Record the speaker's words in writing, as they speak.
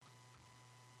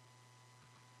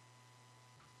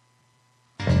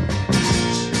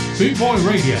Bootboy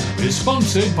Radio is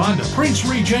sponsored by the Prince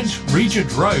Regent,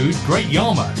 Regent Road, Great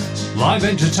Yarmouth. Live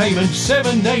entertainment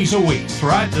 7 days a week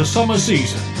throughout the summer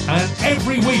season and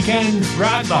every weekend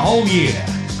throughout the whole year.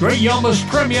 Great Yarmouth's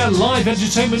premier live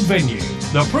entertainment venue,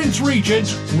 the Prince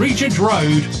Regent, Regent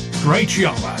Road, Great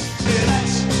Yarmouth.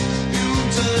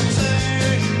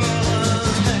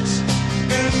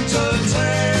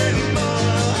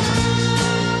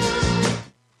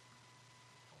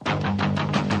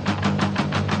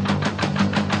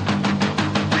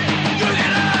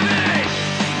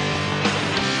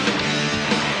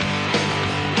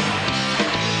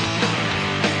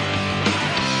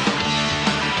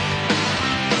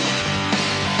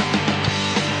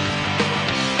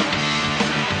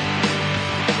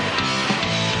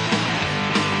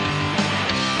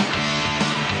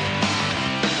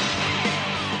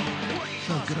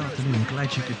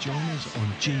 You could join us on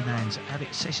G-Man's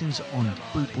Avid Sessions on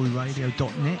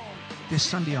bootboyradio.net this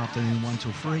Sunday afternoon 1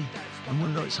 till 3, and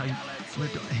we'd like to say we're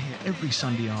here every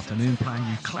Sunday afternoon playing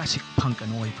you classic punk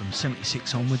and oi from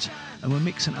 76 onwards, and we're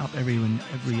mixing up every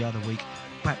other week,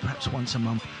 perhaps once a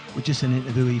month, with just an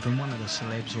interview, even one of the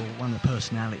celebs or one of the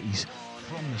personalities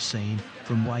from the scene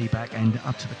from way back and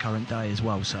up to the current day as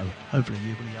well. So hopefully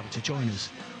you'll be able to join us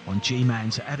on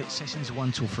G-Man's Avid Sessions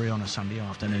 1 till 3 on a Sunday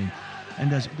afternoon. And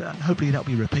hopefully that'll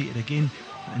be repeated again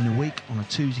in the week on a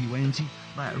Tuesday, Wednesday,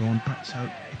 later on. So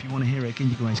if you want to hear it again,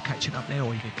 you can always catch it up there,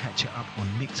 or you can catch it up on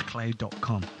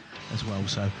mixcloud.com as well.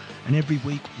 So, and every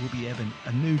week we'll be having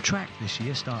a new track this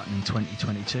year, starting in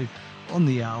 2022. On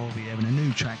the hour, we'll be having a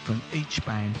new track from each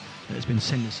band that has been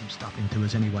sending some stuff into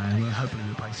us anyway, and hopefully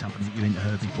we'll play something that you ain't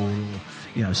heard before,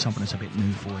 or something that's a bit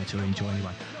new for you to enjoy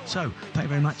anyway. So thank you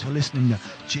very much for listening to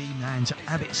G-Man's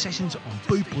Avid Sessions on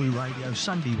Bootboy Radio,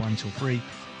 Sunday 1 till 3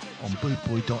 on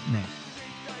bootboy.net.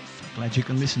 Glad you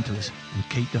can listen to us and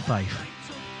keep the faith.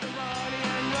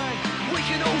 We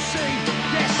can all see,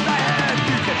 yes they have.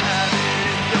 You can have it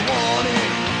if you want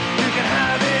it. You can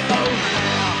have it over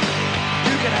now.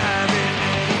 You can have it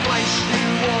any place you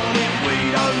want it. We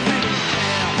don't really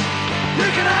care. You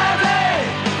can have it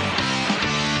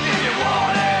if you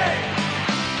want it.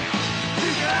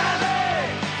 You can have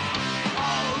it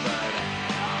over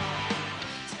now.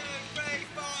 2, 3,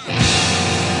 4.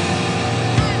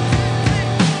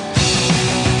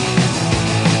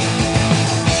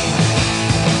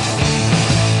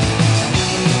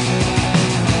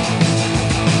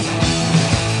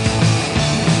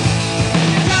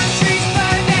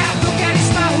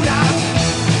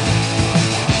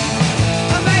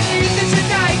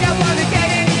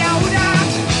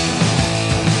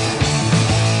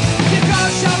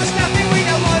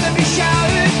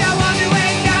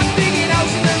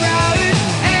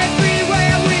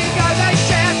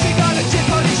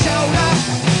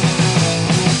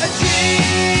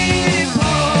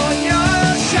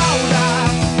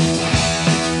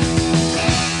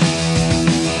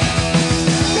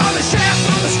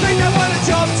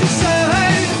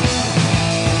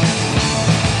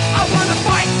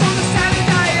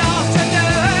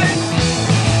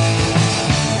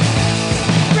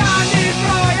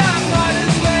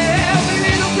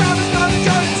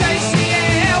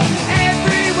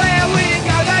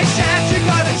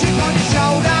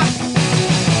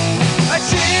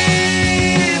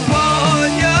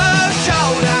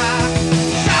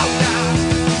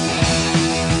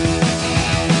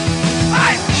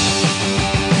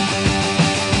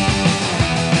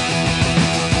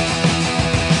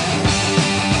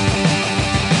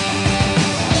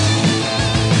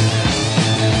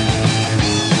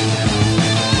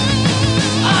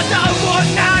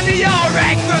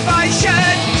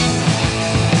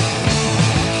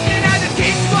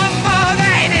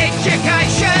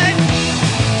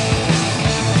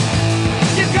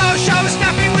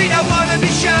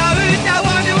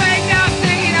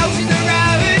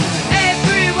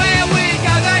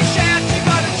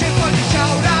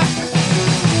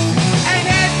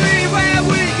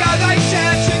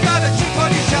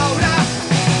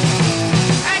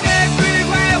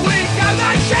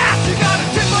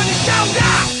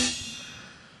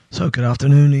 Good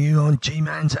afternoon to you on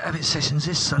G-Man's Avid Sessions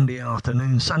this Sunday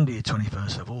afternoon, Sunday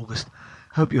 21st of August.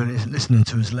 Hope you're listening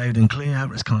to us loud and clear.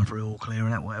 Hope it's coming through all clear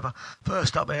and that, whatever.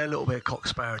 First up there, a little bit of Cock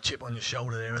Sparrow chip on your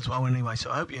shoulder there as well anyway.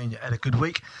 So I hope you had a good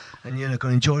week and you're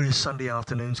going to enjoy this Sunday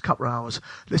afternoon's couple of hours.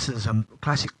 Listen to some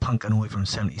classic punk and oi from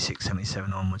 76,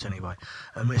 77 onwards anyway.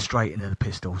 And we're straight into the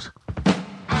Pistols.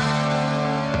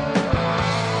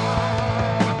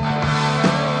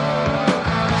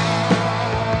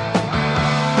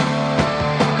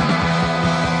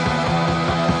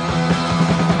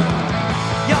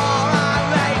 You're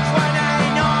only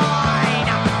 29,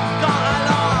 got a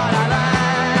lot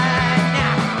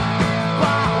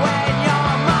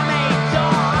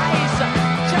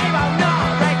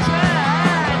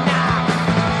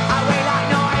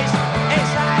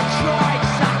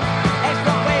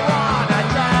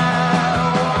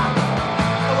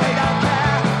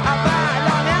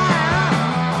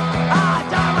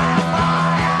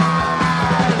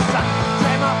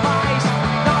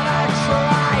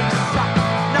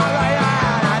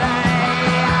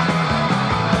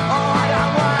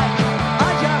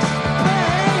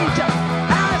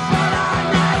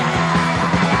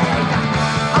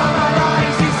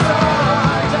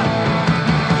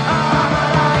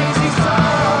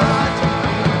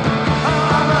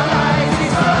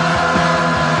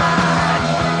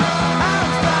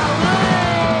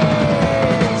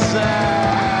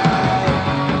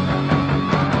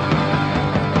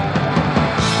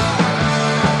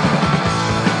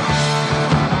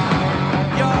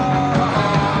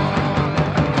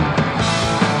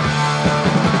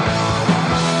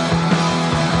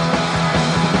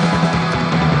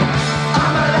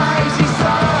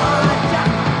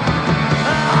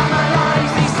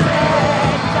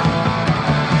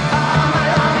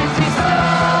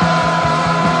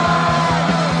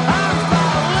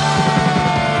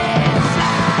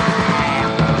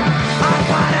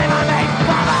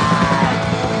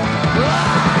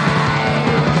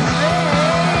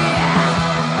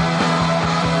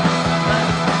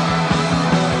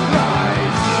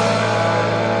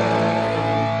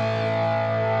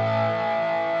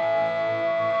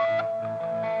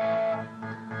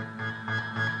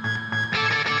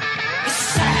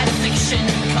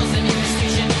restriction, causing me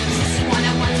restriction. This is what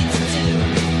I wanted to do.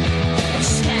 I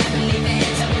just can't believe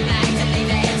it. I would like to leave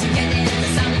it to get into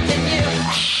something new.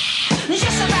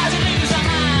 Just about to lose my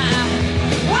mind.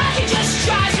 Working just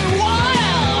drives me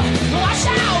wild. Watch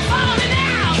out for me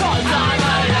now, 'cause I'm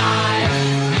alive.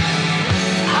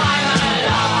 I'm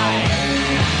alive.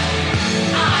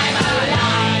 I'm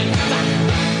alive.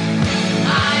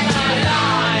 I'm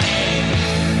alive.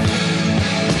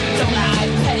 Don't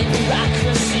like petty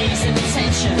bureaucracies and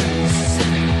tensions.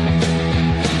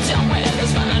 Don't wear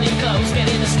those funny clothes, get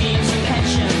into schemes and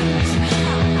pensions.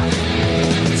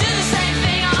 Do the same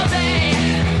thing all day.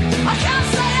 I can't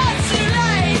stay up too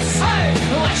late. Hey,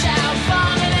 watch out for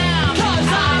me now, 'cause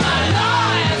I'm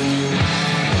alive.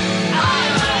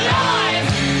 I'm alive.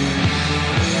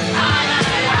 I'm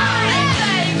alive.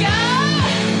 There you go.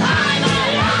 I'm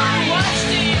alive. Watch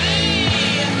TV.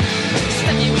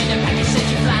 Spend your winter package, set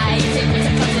your flight, take me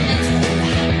to Continental.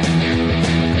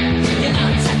 You know,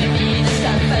 tapping me in the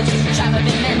stuff, but just driving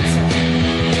me mental.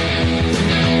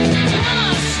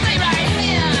 Stay right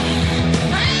here.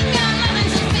 I ain't got nothing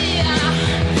to fear.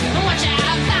 Watch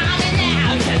out for me now,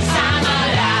 'cause I'm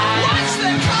alive. Watch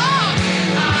the clock.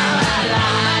 I'm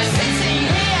alive. Sitting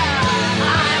here.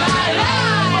 I'm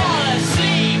alive. Fall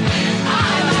asleep.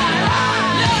 I'm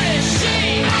alive. Notice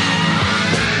sheep.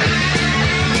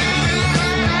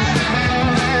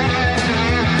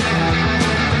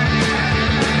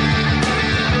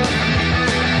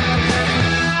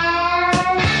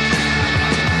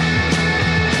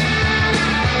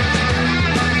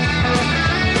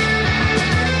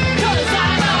 Cause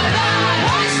I'm alive.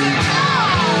 Watch the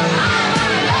clock. I'm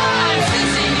alive.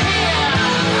 Sitting here.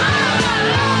 I'm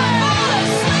alive. Fall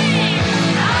asleep.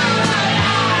 I'm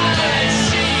alive. Notice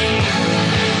sheep.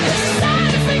 It's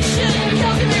science fiction,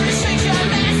 causing me restriction.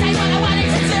 That's like what I wanted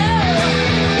to do.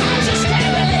 I just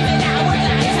can't believe it. I would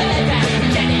like to live out,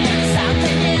 getting into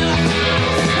something new.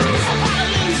 I'm just about to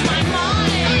lose my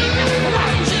mind.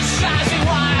 Nothing just drives me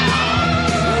wild.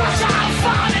 Watch out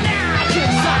for me now,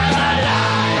 'cause I'm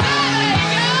alive. There you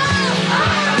go.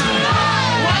 I'm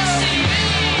alive. Watch TV.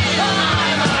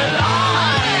 I'm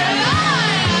alive.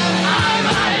 I'm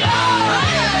alive.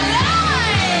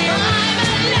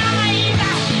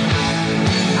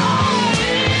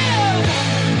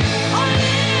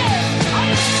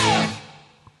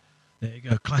 There you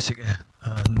go, classic there.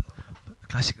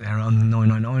 Classic there on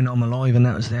 999, I'm Alive, and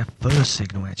that was their first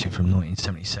single actually from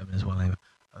 1977 as well. Anyway.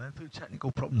 Through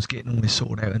technical problems getting all this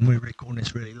sorted out, and we're recording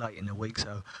this really late in the week,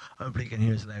 so hopefully you can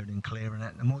hear us loud and clear, and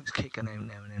that the mic's kicking out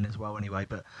now and then as well anyway,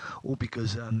 but all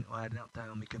because I had an update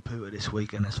on my computer this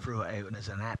week and I threw it out and there's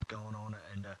an app going on it,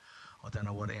 and I don't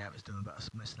know what the app is doing, but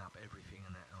it's messing up everything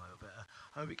and that. But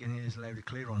I hope you can hear us loud and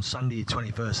clear on Sunday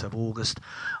 21st of August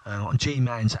on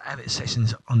G-Man's Avid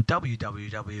Sessions on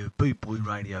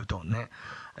www.bootboyradio.net,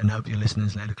 and hope your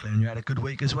listeners loud and clear and you had a good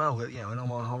week as well. You know, and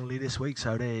I'm on holiday this week,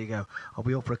 so there you go. I'll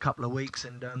be off for a couple of weeks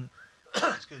and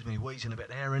excuse me, wheezing a bit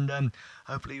there, and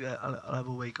hopefully I'll have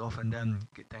a week off and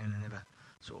get down and have a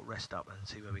sort of rest up and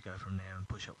see where we go from there and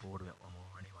push up forward a bit one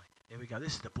more anyway. Here we go,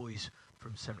 this is the boys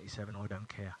from 77, I Don't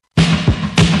Care.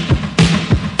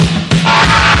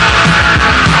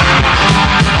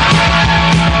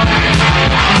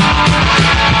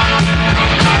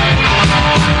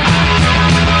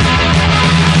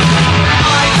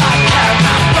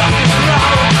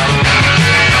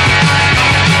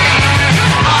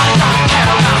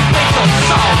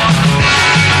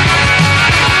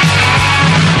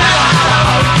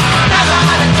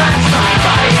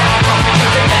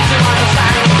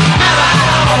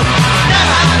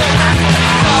 Never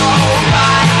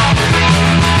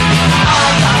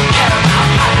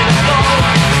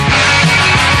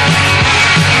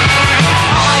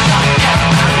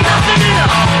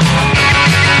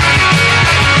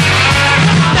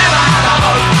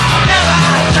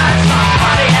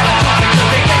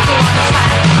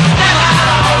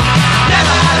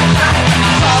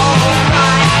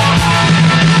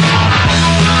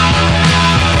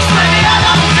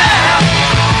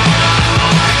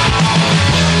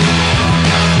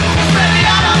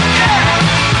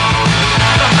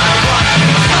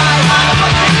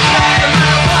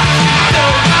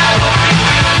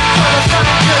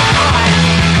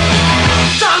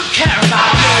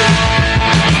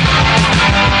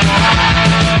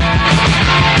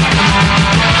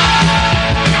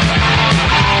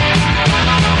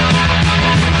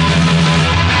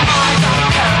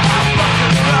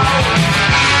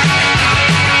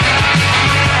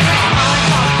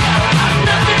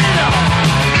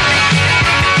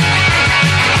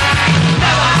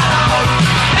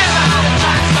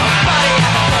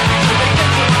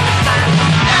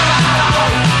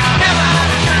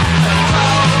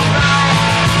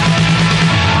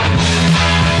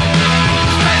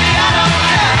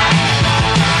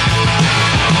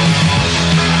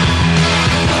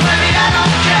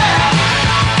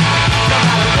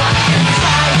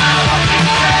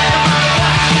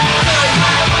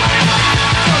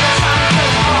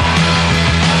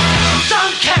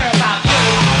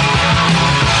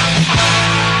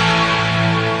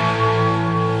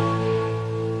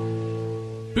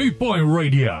Boot Boy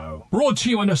Radio, brought to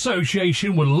you in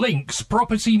association with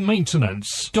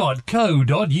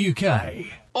linkspropertymaintenance.co.uk.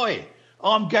 Oi,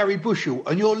 I'm Gary Bushell,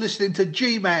 and you're listening to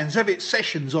G-Man's Evit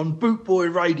Sessions on Boot Boy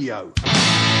Radio.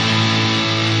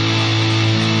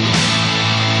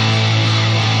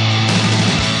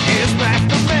 Here's back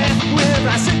the man with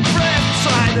acid breath,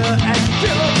 cider and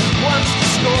killer wants to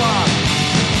score.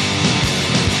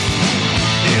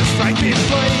 Here's Frankie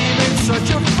Flame in search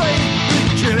of fame, Big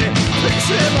Jimmy picks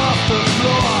him off the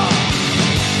floor.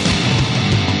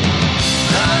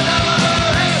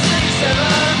 Another S67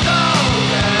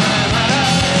 golden,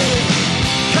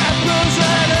 cappers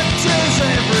and editors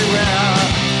everywhere.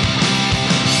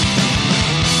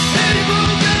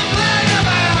 Anyone can play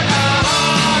about a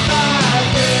hard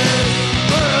life is,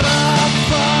 but I'm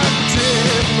fucked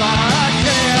if I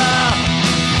care.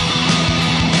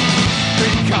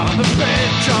 Become the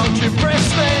bench, on your breast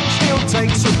bench, he'll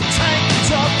take some tank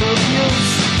top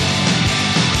abuse.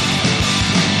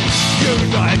 You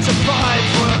like to fight,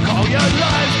 work all your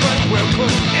life, but we'll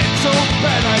put it to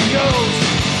better use.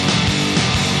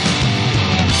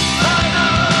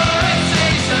 Another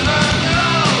S67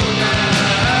 loaded,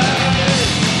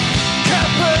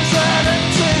 cappers and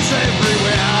empties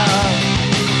everywhere.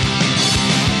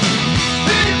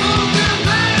 People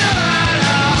complain about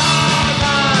how hard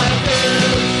life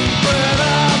is, but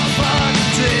I'm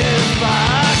fucked if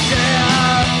I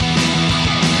care.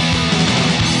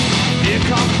 Here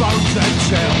come Bones and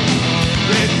Tell,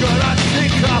 they're gonna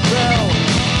kick up hell,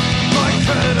 by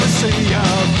courtesy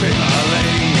of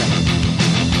Italy.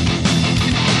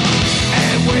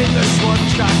 And when this one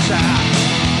shuts out,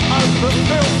 open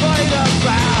Bill Vader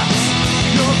bats,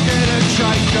 you'll get a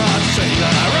change of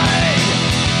scenery.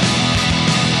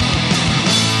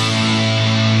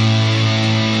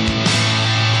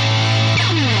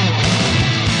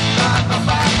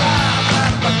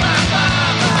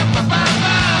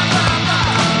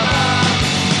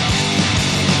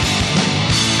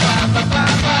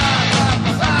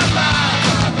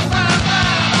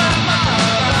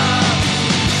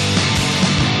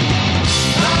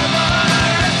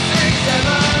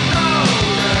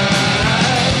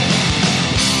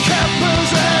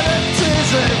 Campers and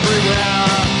empties everywhere.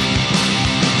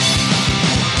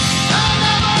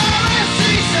 Another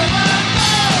S67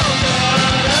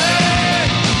 golden.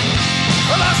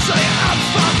 Well, I say I'm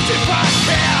fucked if I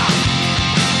care.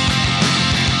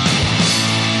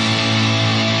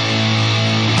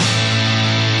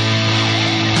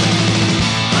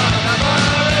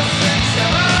 Another S67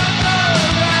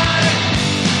 golden.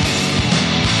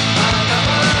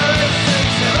 Another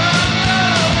S67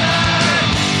 golden.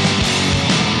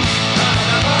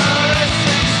 Another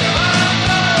S67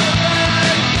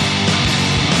 golden.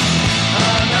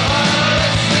 Another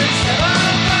S67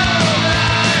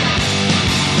 golden.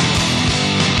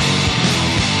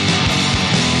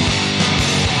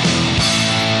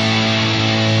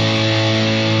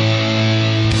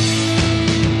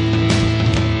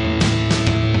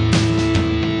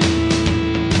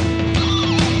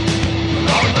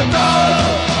 On the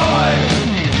dole, oi!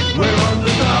 We're on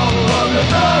the dole,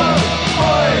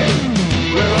 oi!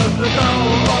 We're on the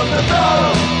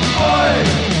dole, oi!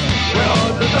 We're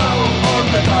on the dole.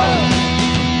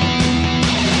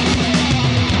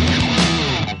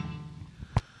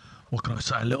 What can I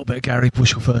say? A little bit of Gary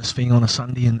Bushell first thing on a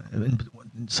Sunday, and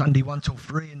Sunday 1 till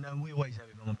 3, and we always have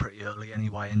him on pretty early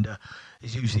anyway, and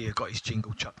he's usually got his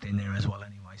jingle chucked in there as well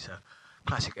anyway, so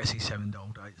classic SE7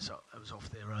 Doll Day, so that was off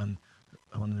their one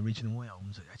of the original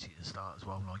albums actually at the start as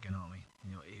well, like, you know what I mean,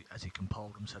 you know, as he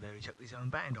compiled them, so there he chucked his own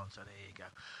band on, so there you go.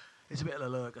 It's a bit of the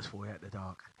lurkers for you at the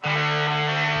dark.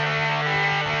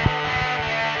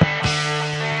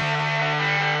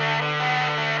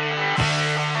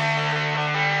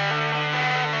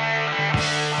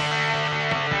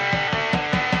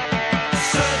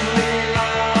 Suddenly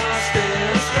lost in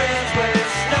a strange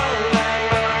place, no land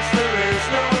lost, there is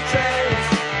no trace.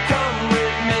 Come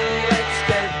with me, let's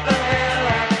get the hell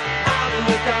out in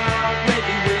the dark.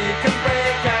 Maybe we can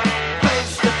break out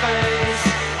face to face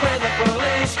with the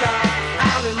police car.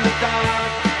 Out in the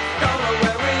dark, don't know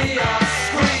where we are.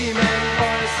 Scream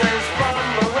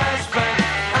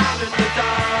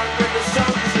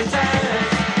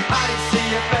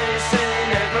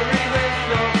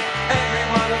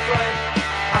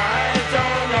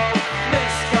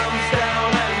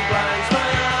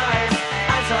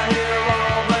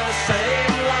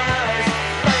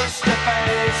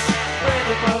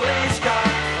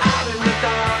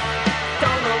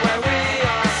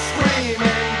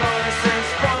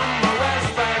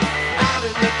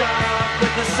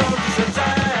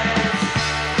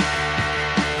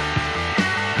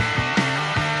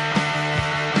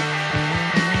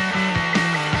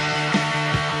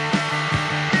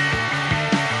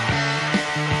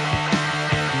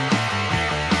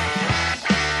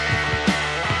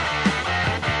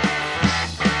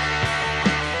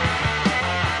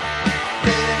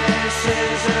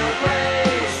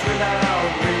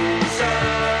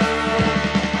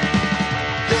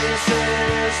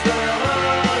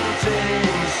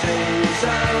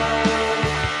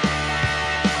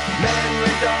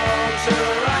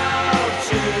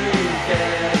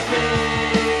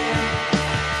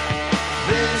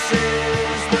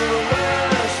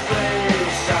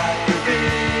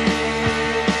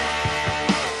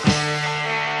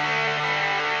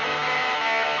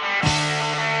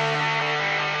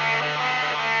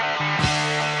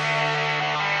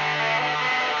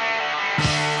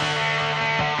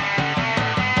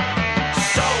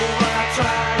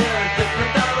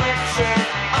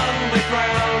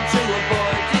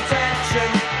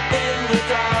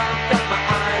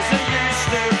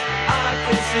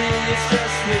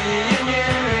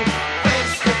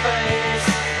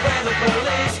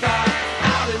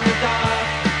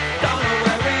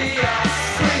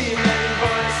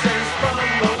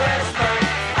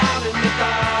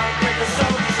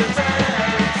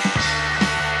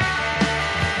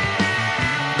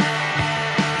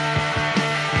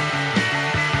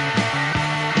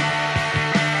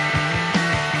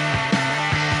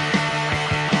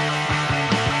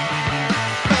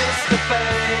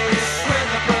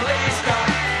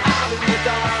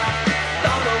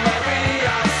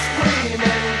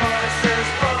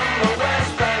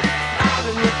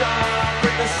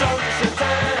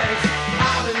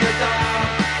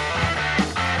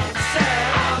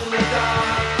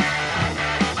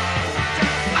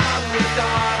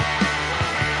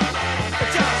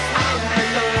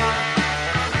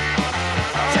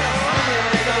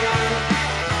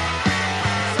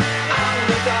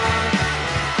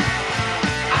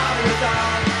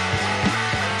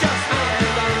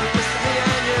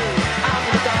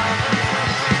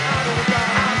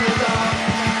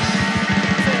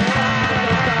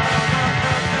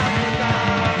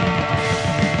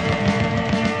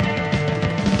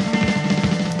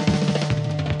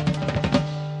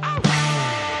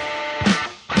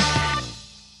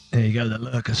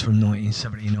Circus from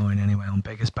 1979 anyway on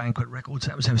Beggars Banquet Records.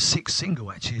 That was our 6th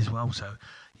single actually as well, so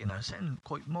you know, sounding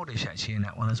quite modish actually in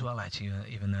that one as well actually,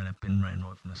 even though they've been around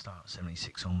right from the start,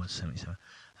 76 onwards, 77.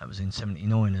 That was in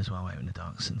 79 as well, Out in the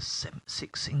Dark, and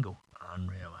 6th single.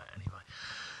 Unreal anyway.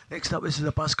 Next up, this is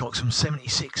the Buzzcocks from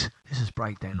 76. This is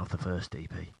Breakdown off the first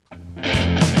EP.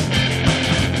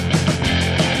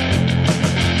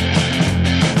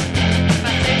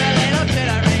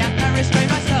 Restrain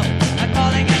myself, I'm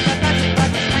calling it the magic,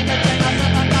 but just make it to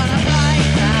myself. I'm gonna break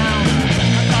down,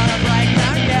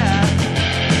 yeah.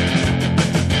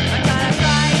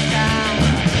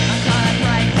 I'm gonna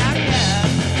break down, yeah.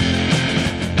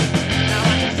 Now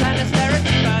I understand the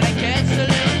stereotype, but it gets a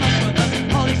little much. What does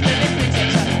all these living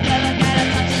things that you never get a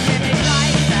touch of me?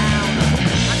 Break down,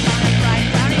 I'm gonna break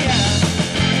down, yeah.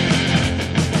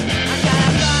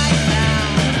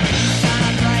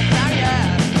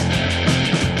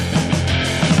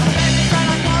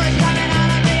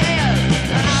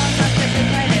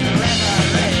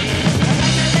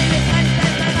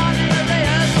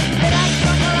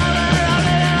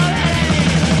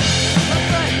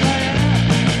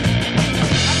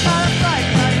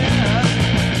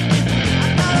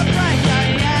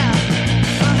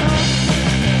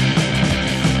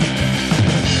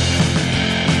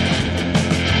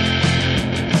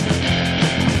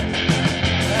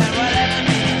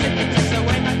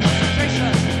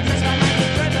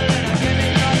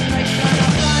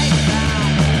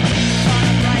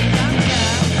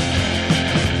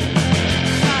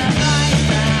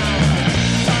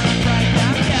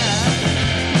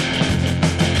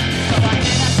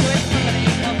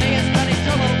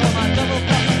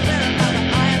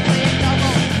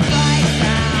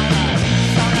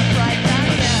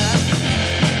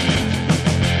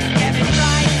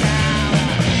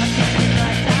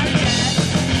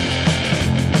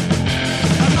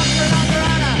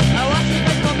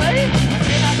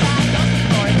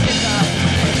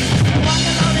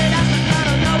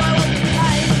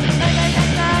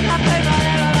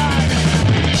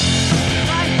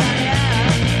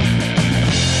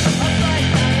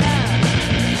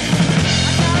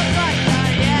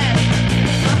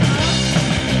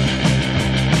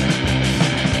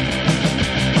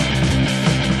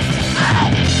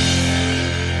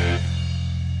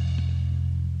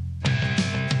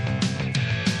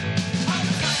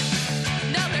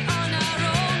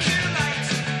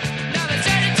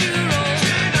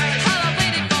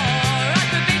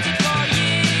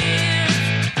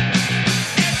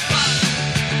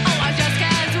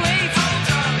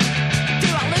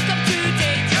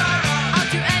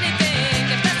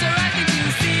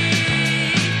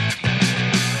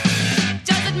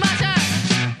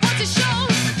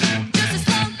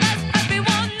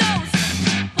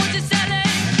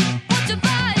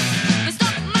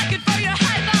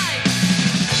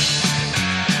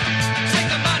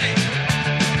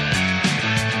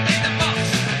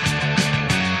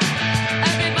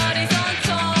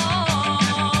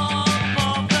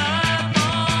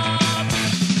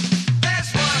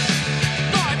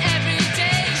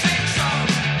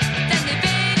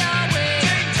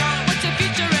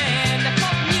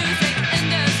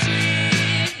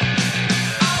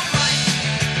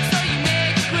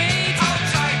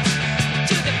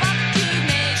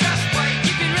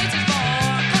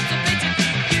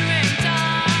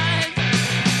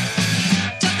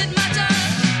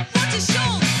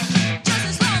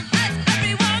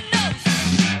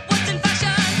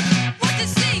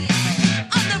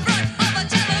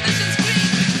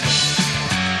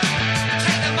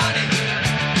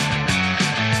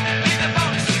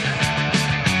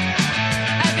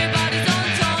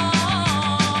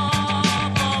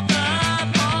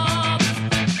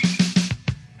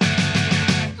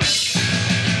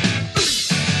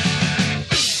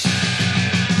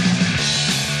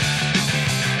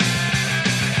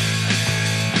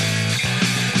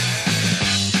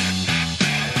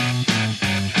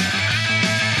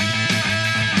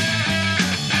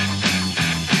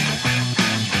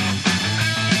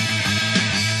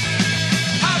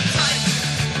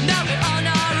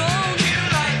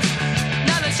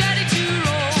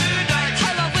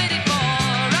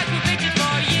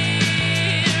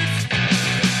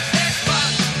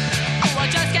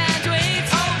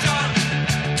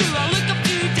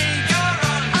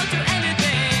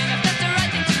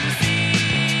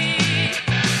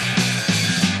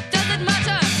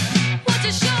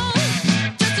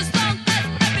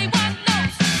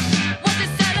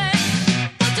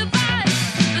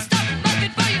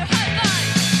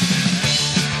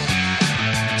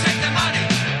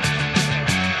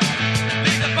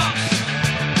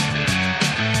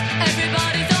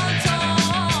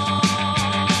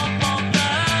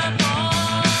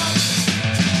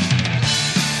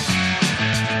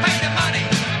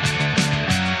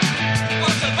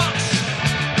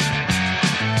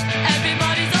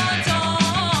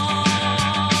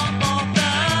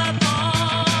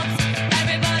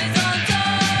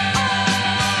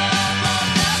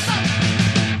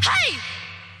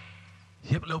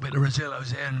 Yep, a little bit of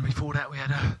Rosillo's there, and before that we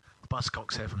had a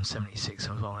Buzzcocks there from 76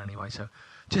 as well anyway. So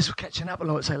just catching up,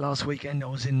 like I say, last weekend I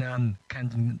was in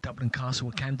Camden, Dublin Castle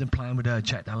with Camden, playing with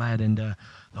Jack the Lad and the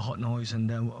Hot Noise, and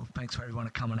well, thanks for everyone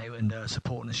coming out and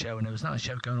supporting the show. And there was another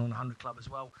show going on, the 100 Club as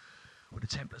well, with the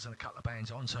Templars and a couple of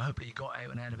bands on. So hopefully you got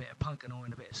out and had a bit of punk and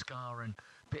a bit of ska and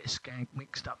a bit of skank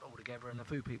mixed up all together, and a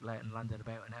few people out in London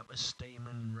about, and that was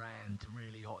steaming round,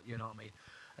 really hot, you know what I mean?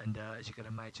 And as you can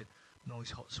imagine,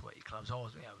 nice, hot, sweaty clubs. So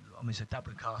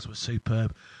Dublin Castle was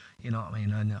superb, you know what I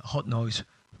mean? And Hot Noise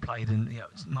played, and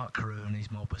Mark Carew and his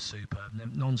mob was superb.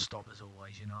 And non-stop as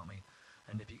always, you know what I mean?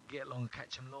 And if you can get along and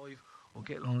catch them live, or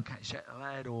get along and catch Jack the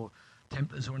Lad, or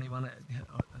Templars, or anyone,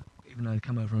 even though they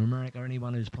come over from America, or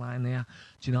anyone who's playing there,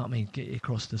 do you know what I mean? Get you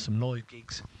across to some live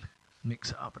gigs, mix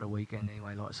it up at the weekend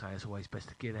anyway. Like I say, it's always best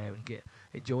to get out and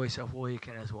enjoy yourself while you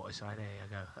can, is what I say. There you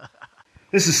go.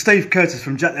 This is Steve Curtis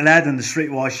from Jack the Lad and the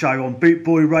Streetwise Show on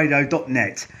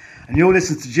bootboyradio.net, and you're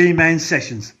listening to G-Man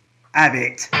Sessions. Have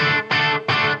it.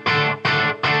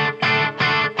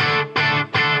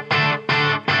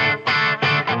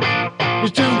 You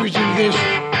tell me to do this,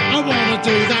 I want to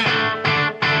do that.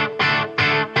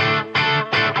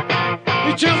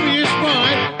 You tell me it's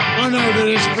white, I know that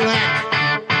it's black.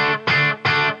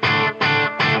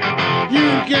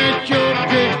 You get your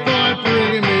kick by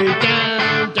bringing me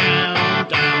down, down,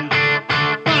 down.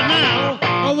 But now,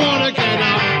 I want to get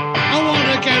up, I want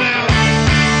to get out.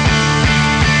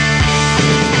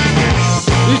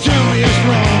 You tell me it's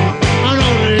wrong, I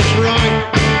know that it's right.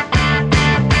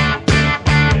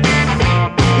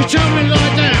 You tell me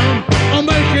lie down, I'll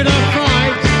make it a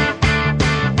fight.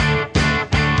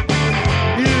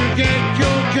 You get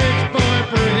your kicks by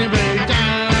bringing me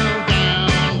down,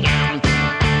 down, down.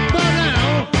 But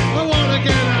now, I wanna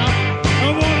get up, I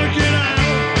wanna get out.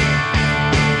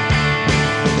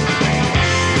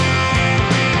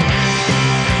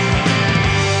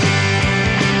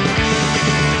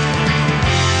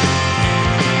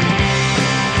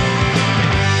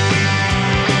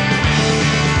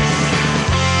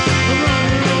 I'm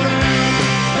running around,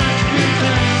 back in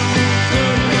town,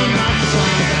 turning them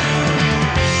upside down.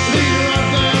 Leader of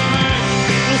the pack,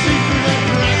 I see through the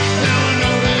cracks, now I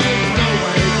know there's no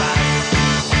way back.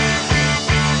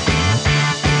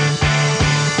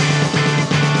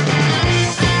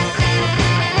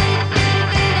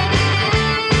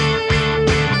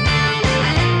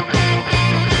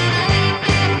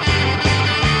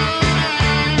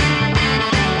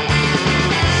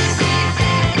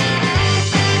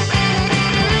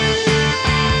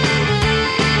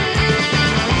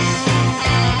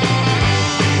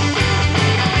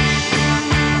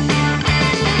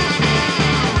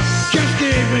 Just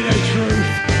give me the truth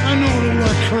and all of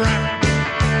the crap.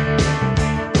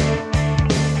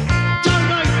 Don't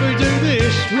make me do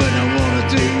this when I wanna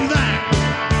do that.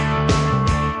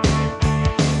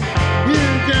 You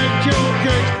get your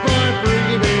kicks by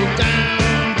bringing me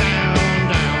down, down,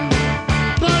 down.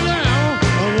 But now I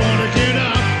wanna get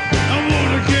up, I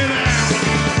wanna get out.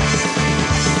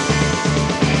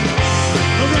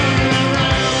 I'm running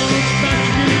around, back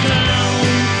in town,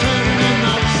 turning them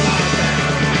upside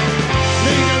down.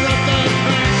 Leader of the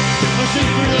pack, I see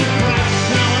through the cracks,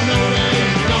 now I know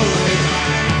there's no way back.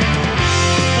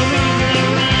 I'm running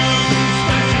around,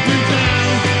 smashing you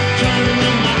down, turning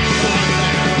them upside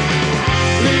down.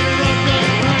 Leader of the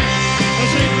pack, I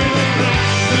see through the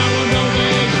cracks, now I know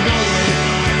there's no way back.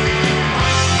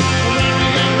 I'm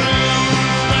running around,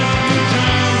 smashing you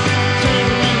down,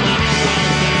 turning them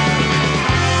upside down.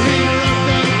 Leader of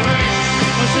the pack, I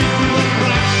see through the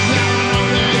cracks, now I know there's no way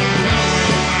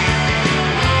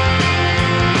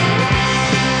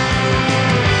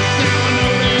back. Now I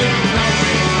know there's no way back.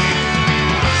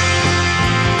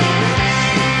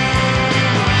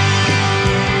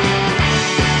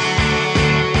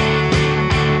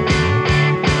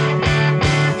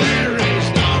 There is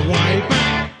no way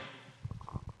back.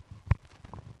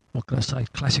 What can I say?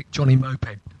 Classic Johnny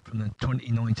Moped from the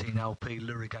 2019 LP,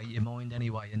 Lurigate Your Mind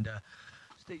anyway. And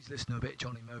Steve's listened to a bit of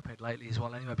Johnny Moped lately as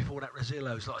well anyway. Before that,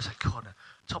 Rosillo's, like I said, God,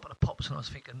 top of the pops, and I was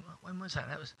thinking, when was that?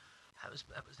 That was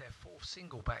their fourth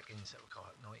single back in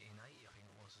 1980, I think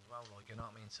it was as well, like, you know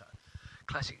what I mean? So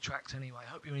classic tracks anyway.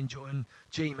 Hope you're enjoying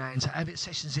G-Man's Avid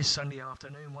Sessions this Sunday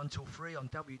afternoon, 1 till 3 on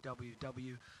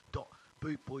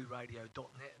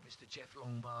www.bootboyradio.net. Mr. Jeff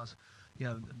Longbars, you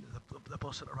know, the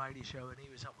boss of the radio show, and he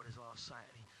was up with us last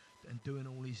Saturday and doing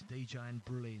all his DJing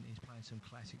brilliant. He's playing some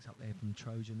classics up there from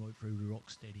Trojan right through to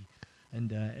Rocksteady,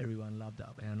 and everyone loved it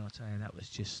up there, and I tell you, that was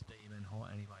just steaming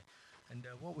hot anyway. And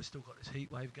while we've still got this heat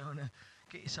wave going,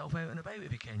 get yourself out and about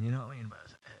if you can, you know what I mean?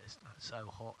 But it's so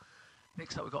hot.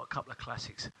 Next up, we've got a couple of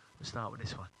classics. Let's start with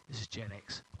this one. This is Gen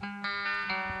X.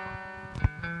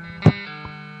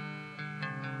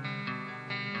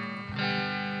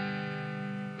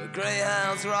 The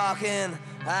Greyhound's rocking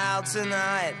out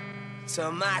tonight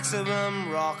to maximum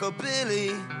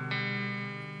rockabilly.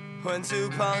 When two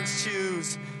punks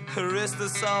choose to risk the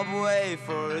subway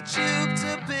for a tube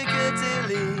to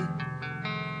Piccadilly.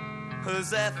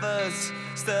 Whose efforts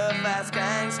stuff as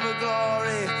gangs for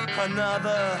glory.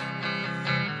 Another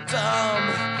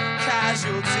dumb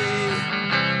casualty.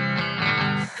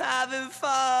 Having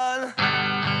fun.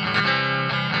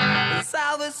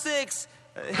 Salvage 6,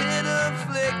 a hit of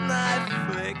flick knife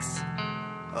flicks.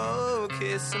 Oh,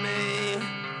 kiss me.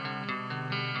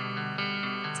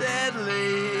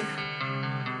 Deadly.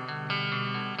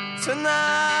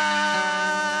 Tonight.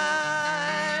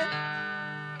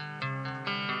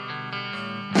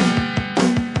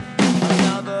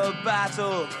 Another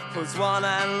battle was won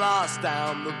and lost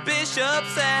down the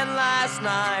Bishop's End last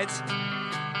night.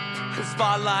 The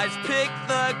spotlights pick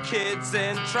the kids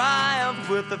in triumph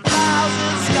with 1,000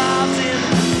 scarves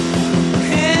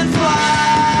in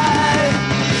flight.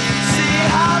 See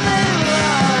how they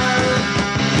run.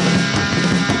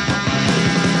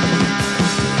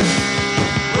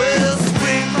 With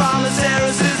spring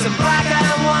promises in black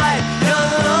and white,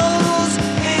 young and old's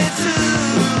into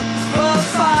a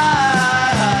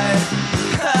fight,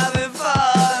 having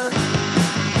fun.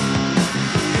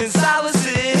 Inside was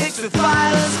 6 with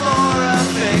violence for a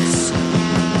fix.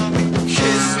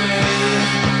 Kiss me,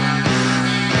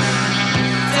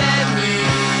 deadly.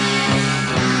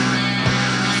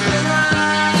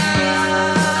 Tonight.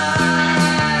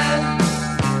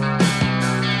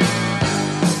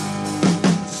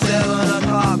 7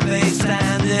 o'clock, they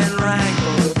stand in rank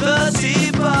for the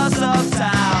 30 bus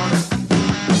uptown.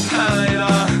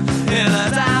 Later, in a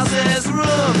downstairs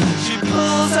room, she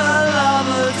pulls her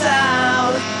lover down.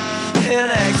 In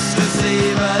ecstasy,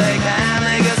 but they can't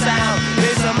make a sound.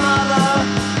 It's a mother,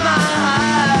 my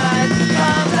heart,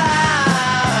 come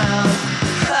down,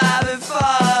 having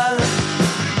fun.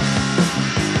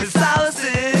 It's hour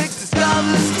 6,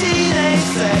 discovers teenage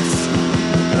sex.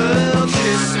 Oh,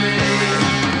 kiss me,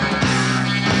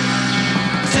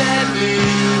 deadly.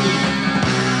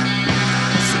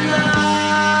 Tonight.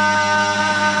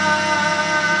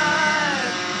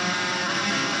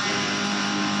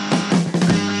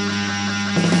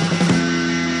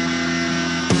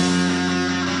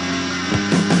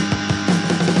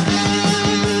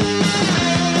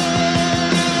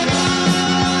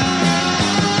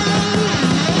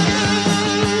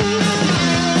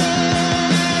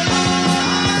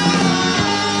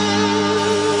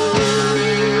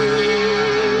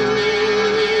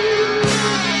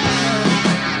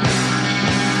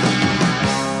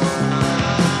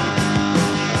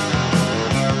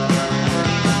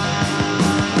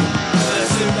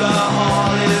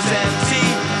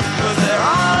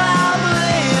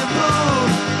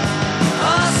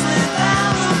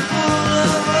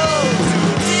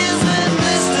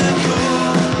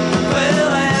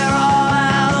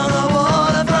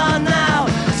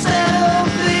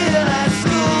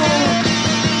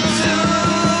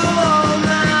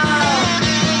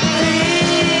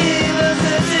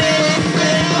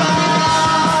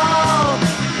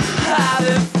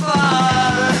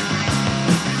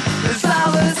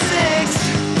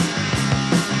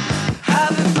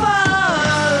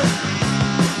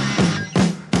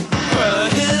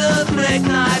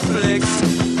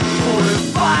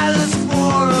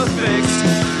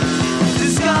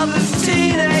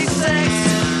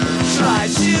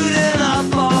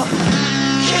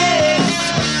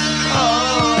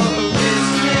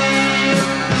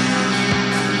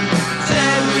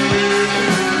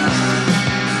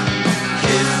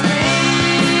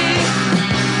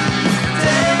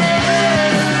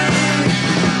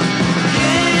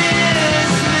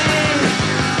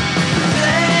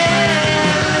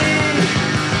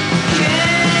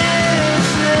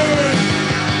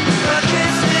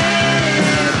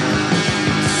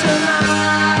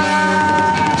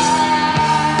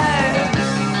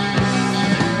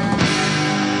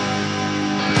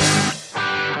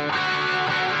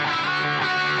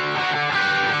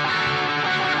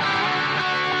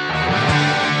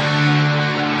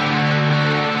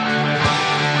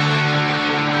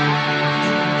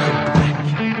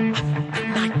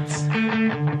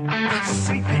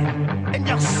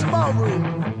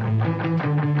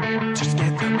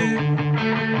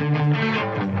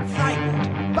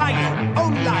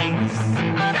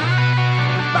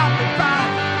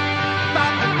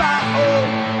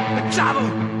 Trouble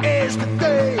is the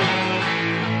thing,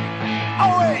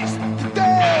 always the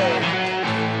thing.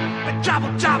 The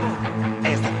trouble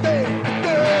is the thing, the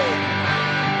thing.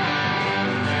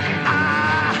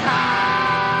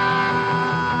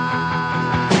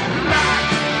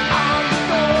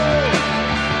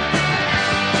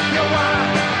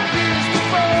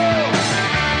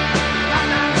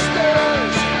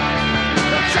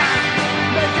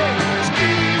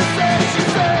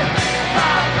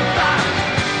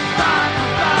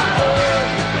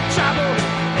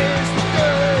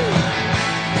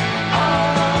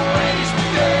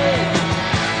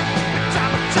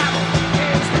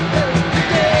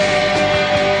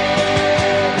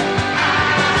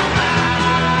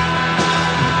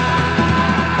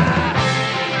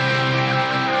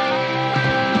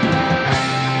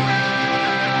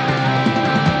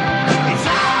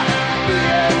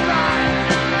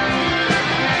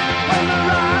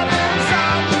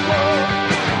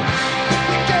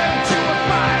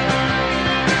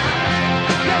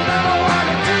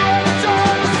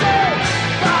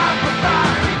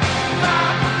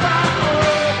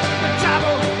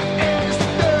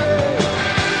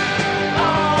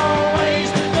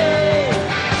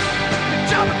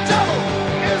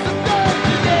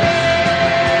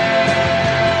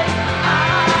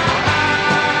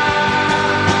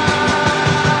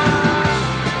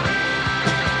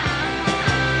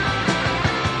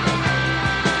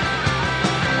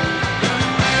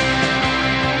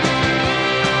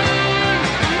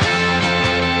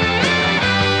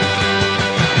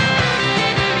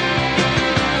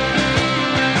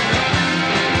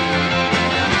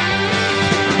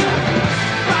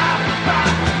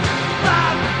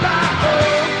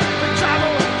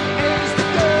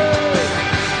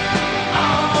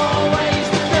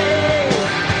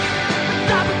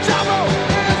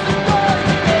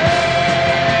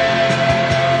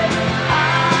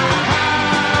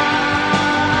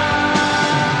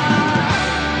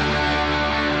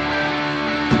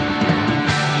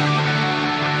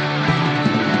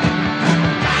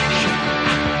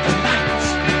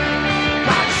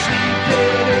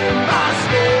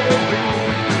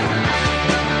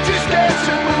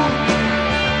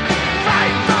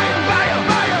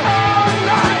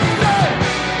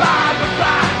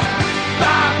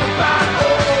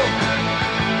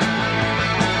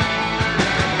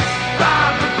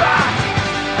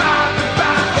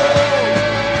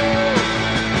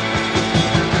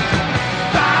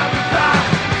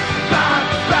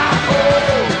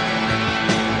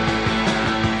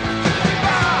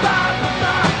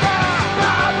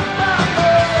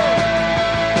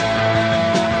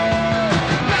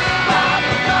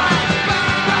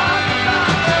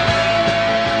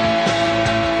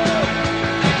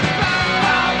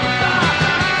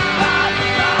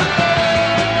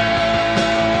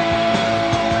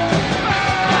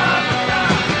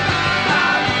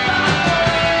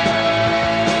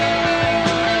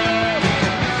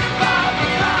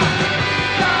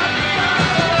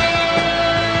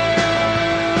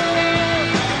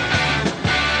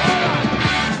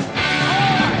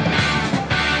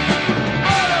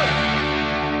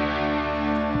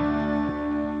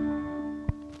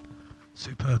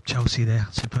 Superb Chelsea there.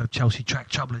 Superb Chelsea track.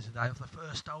 Trouble Is Today off the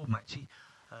first album, actually.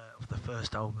 Off the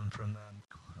first album from,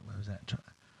 where was that?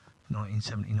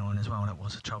 1979 as well. That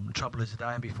was a Trouble Is Today.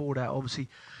 And before that, obviously,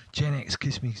 Gen X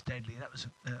Kiss Me Is Deadly. That was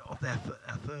off their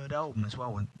third album as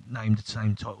well, and named the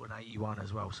same title in 81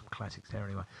 as well. Some classics there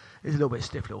anyway. There's a little bit of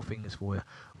stiff little fingers for you.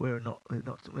 We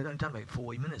don't done about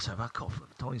 40 minutes so far.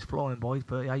 Time's flying by.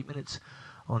 38 minutes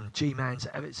on G-Man's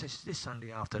Avid Sessions this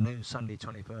Sunday afternoon, Sunday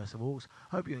 21st of August.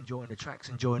 Hope you're enjoying the tracks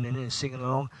and joining in and singing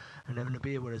along and having a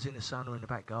beer with us in the sun or in the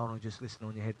back garden, or just listening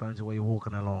on your headphones while you're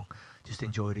walking along. Just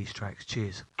enjoy these tracks.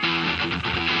 Cheers.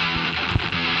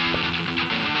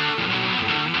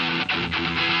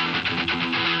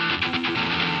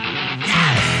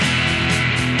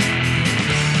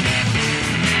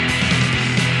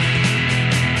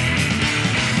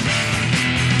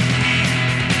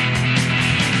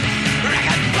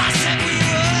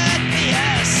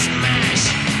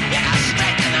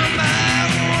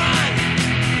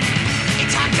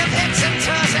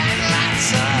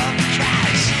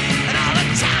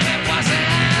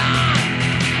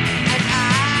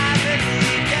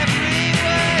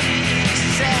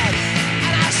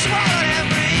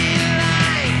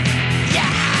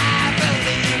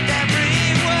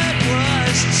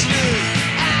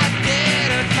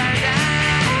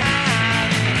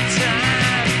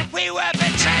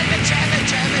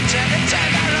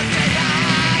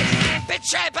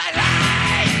 Betrayed by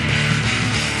lies.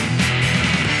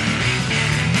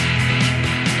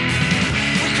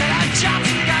 We could have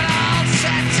jobs, we got all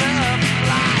set to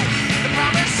fly. The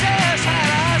promises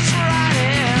had us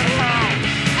riding high,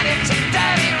 and it's a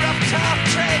dirty, rough, tough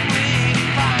trade we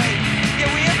find.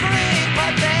 Yeah, we agreed,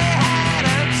 but they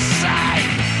hadn't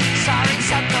signed. Sorry,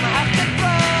 son, gonna have to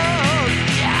blow.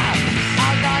 Yeah,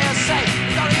 all lawyers say,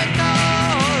 don't even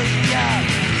know. Yeah,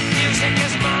 music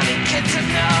is money, kids are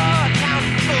no.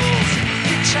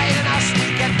 Trading us,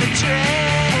 we get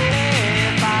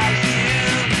betrayed by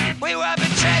you. We were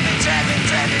betrayed, betrayed,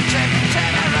 betrayed, betrayed,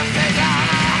 betrayed by rough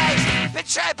lies.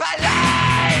 Betrayed by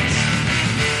lies.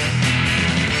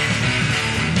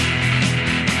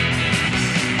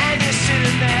 And you're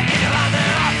sitting there in your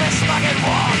London office, fucking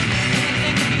warm.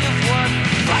 Thinking you've won,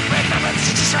 but remember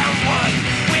it's just round one.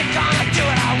 We're gonna do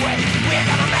it our way. We're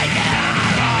gonna make it on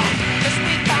our own. 'Cause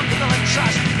we found people and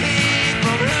trust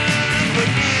people who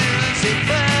would use it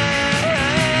first.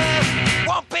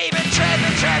 Won't be betrayed,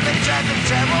 betrayed, betrayed,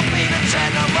 betrayed. Won't be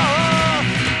betrayed no more.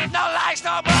 No lies,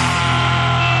 no more.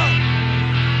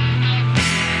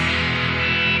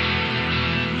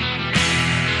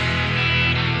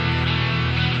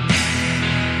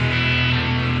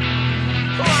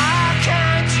 Why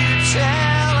can't you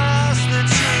tell us the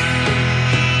truth?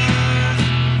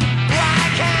 Why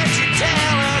can't you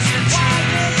tell us the truth?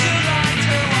 Why did you lie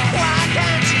to us? Why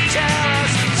can't you tell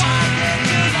us the truth? Why did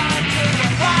you lie to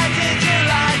us? Why did you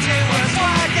lie to us?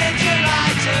 Why did you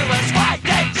lie to us? Why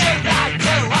did you lie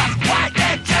to us? Why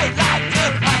did you lie to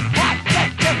us? Why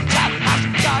did you tell us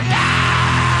your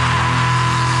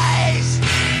lies?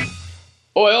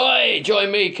 Oi, oi! Join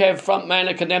me, Kev, frontman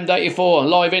of Condemned 84,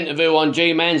 live interview on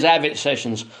G-Man's Avid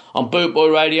Sessions on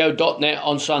bootboyradio.net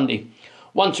on Sunday.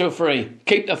 1, 2, 3.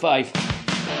 Keep the faith.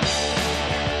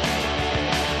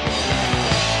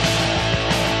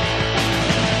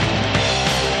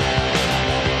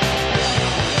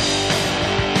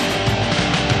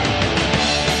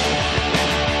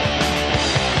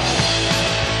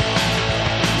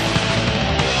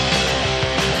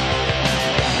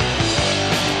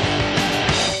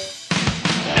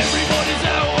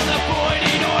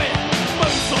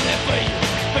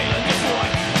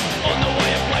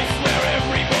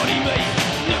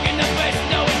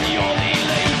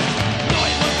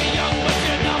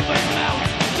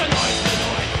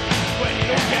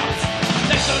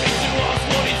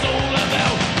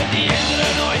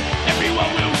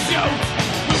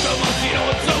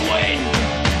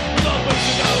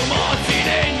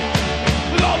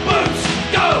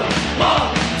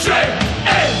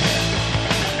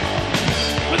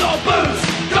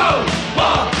 go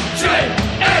marching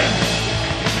in.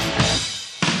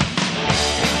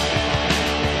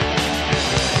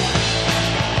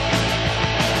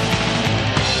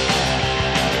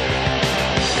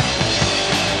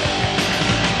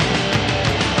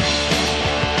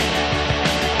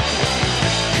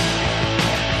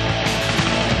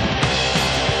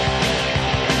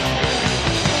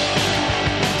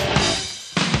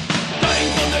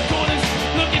 Dames on the corners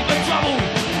looking for trouble,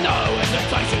 no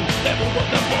hesitation, level with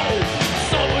the ball.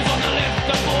 Solo's on the left,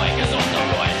 the bikers on the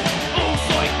right, all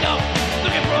psyched up,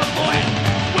 looking for a fight.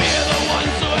 We're the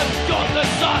ones who have got the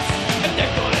sus. If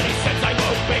they've got any sense, they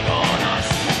won't pick on us.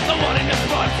 The one in the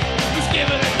front, who's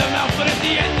giving it the mouth, but at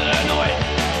the end of the night,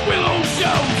 we'll all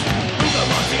shout, who's the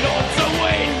marching on to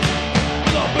win?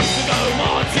 With our boots to go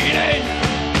marching in.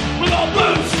 With our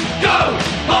boots go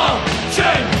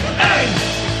marching in.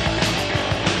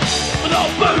 With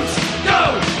our boots go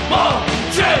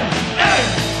marching in.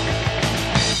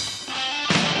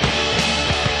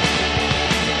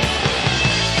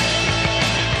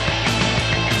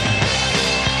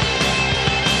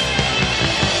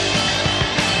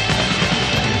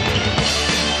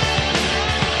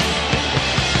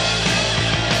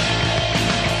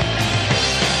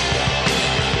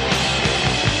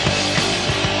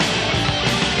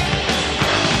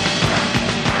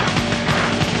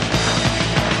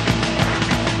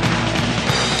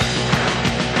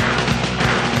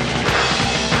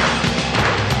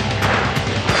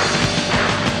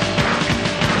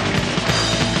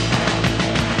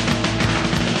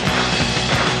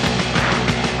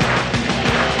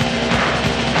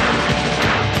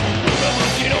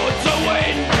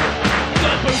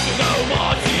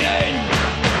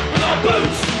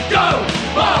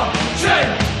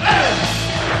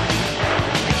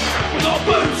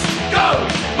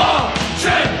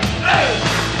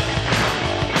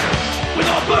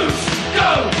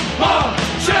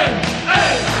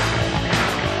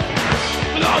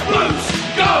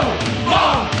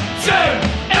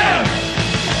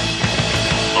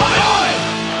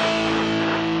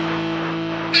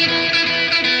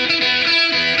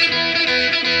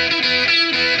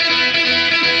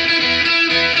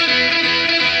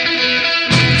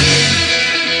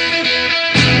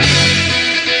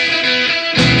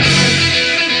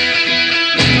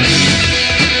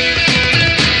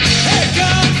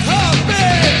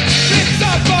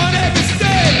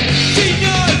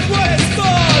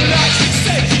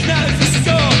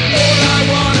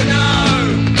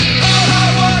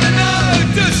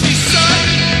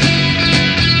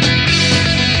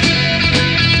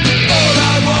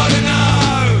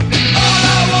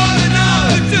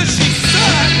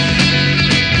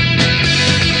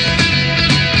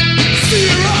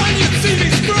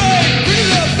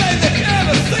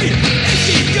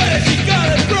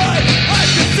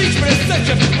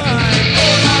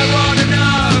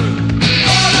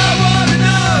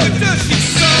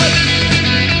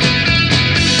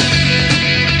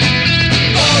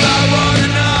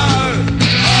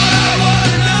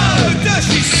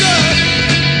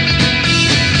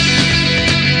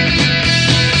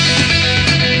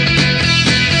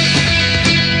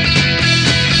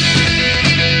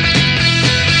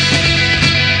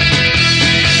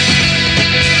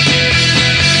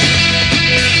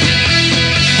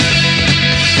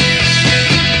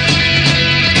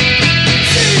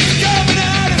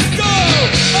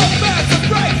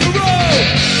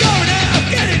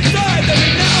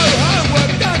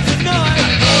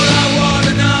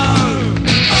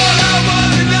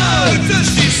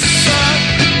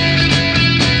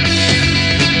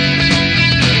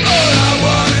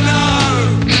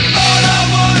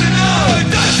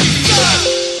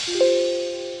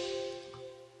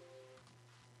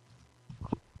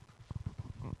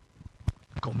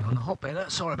 Got me on the hot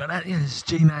bed. Sorry about that. Yeah, it's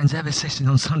G-Man's Ever Session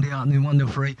on Sunday afternoon, 1 till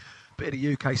 3. Bit of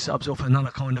the UK subs off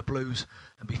Another Kind of Blues.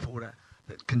 And before that,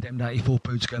 the Condemned 84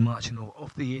 Boots Go Marching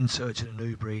off the In Search of the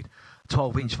New Breed.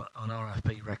 12-inch on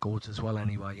RFB Records as well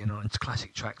anyway, you know, and it's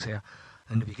classic tracks here.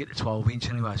 And if you get the 12-inch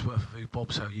anyway, it's worth a few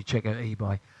bob, so you check out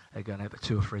eBay. They're going over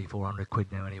 200 or 300, 400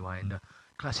 quid now anyway. And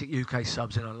classic UK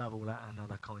subs, and I love all that.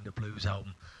 Another Kind of Blues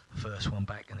album, the first one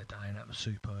back in the day, and that was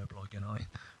superb, like, you know,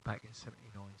 back in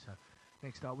 79. So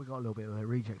next up, we got a little bit of a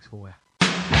rejects for you.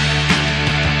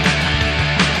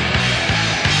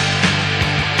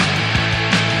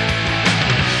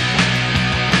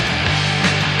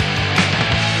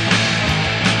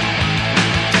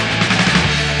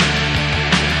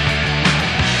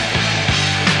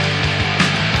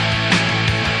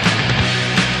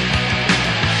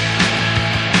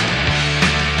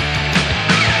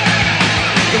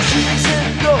 Years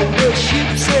ago, the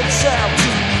ship set sail to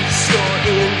restore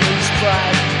England's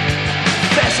pride.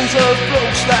 millions of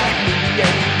blokes like me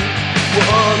and you were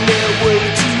on their way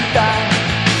to die.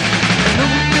 And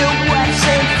all their wives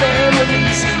and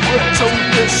families were told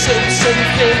the same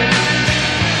thing.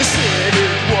 They said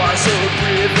it was a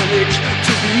privilege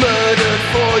to be murdered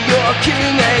for your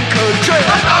king and country.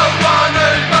 And no one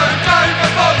even gave a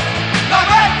fuck, no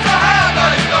matter how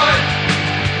they died.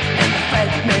 And the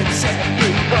fat man sat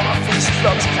in office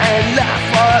blocks and laughed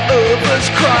while others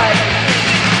cried.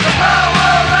 The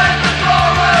power and the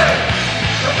glory,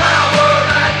 the power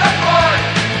and the pride.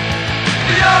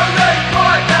 The only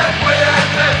pride that we had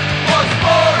left was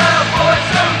for our boys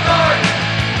who died.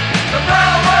 The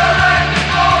power and the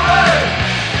glory,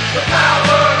 the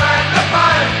power and the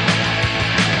pain.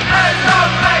 And no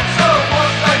matter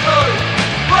what they do,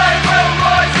 we will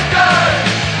rise again.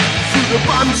 Through the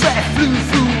bombs that flew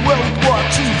through World War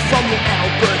II, from the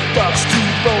Albert Docks to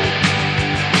Rome,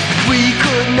 we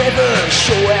could never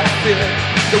show our fear,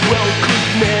 the world could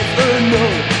never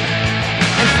know.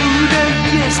 And through the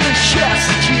years the shouts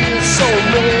and cheers, so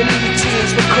many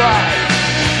tears were cried.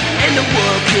 And the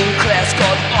working class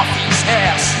got off his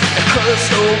ass, and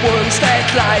cursed the ones that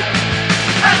lied.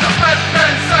 And the fat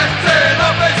man sat in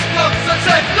up his blocks and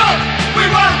said, look, we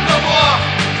won the war.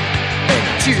 And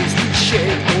the tears we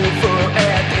shed over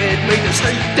our dead made us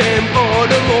hate them all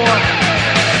the more.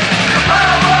 The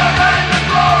power and the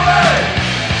glory,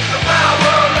 the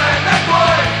power and the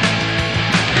pride.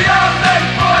 The only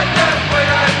pride that we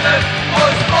had left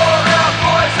was for our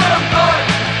boys who died.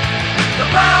 The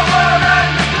power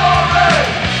and the glory,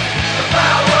 the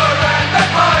power and the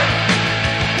pain.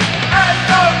 And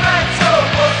no matter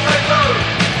what they do,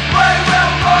 we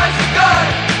will rise again.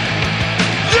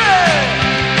 Yeah!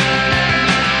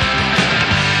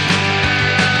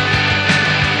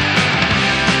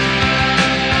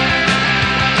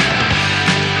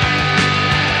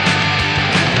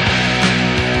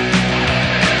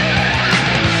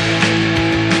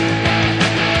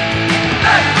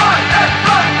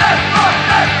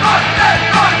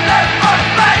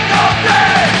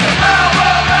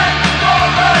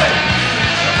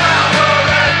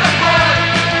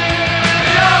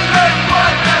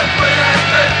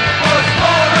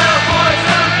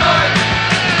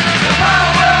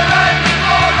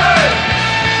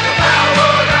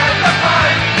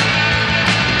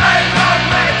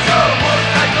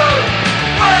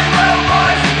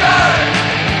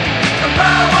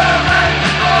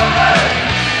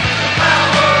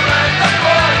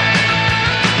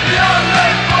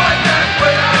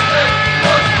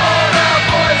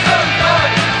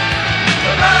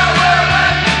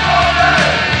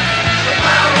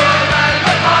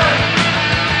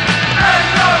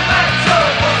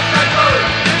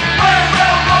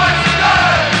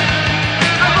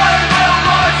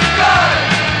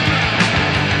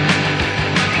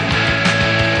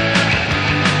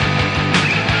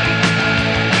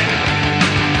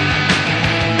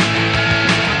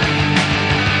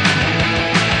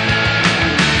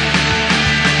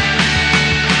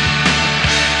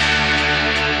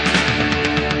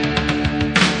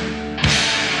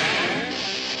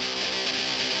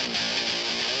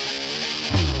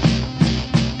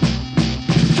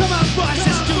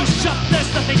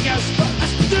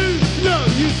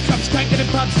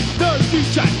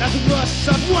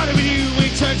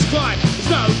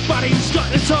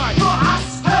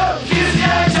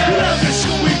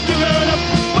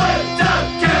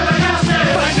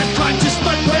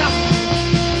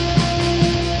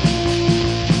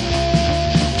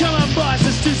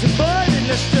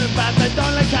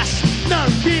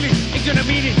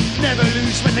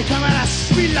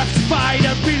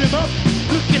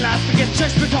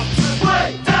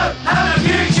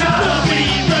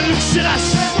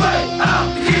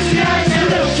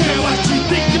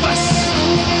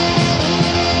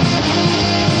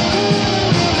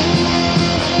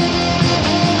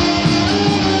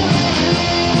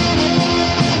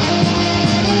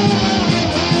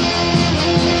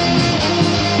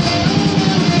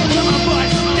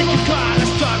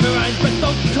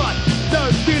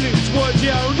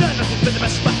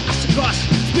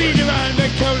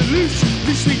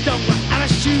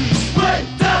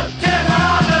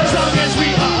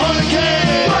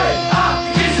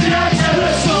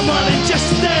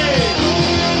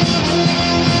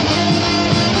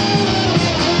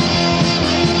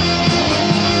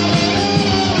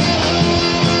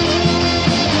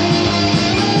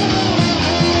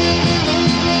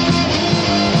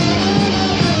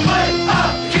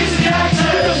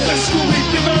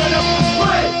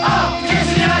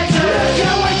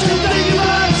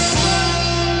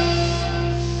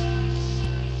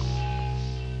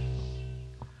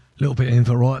 Little bit in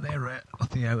for right there. I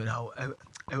think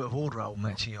Out of Order album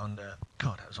actually on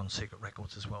God, that was on Secret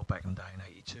Records as well back in the day in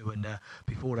 '82, and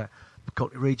before that,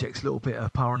 got the Rejects, a little bit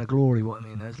of Power and the Glory. What I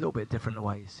mean, it's a little bit different the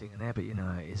way you're singing there, but you know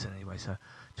it is anyway. So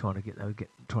trying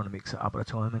to mix it up at a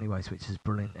time anyway, which is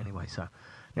brilliant anyway. So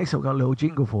next up, we've got a little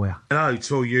jingle for you. Hello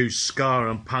to all you ska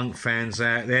and punk fans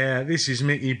out there. This is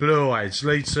Mickey Blueheads,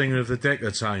 lead singer of the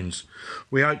Decatones.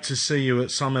 We hope to see you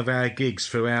at some of our gigs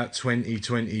throughout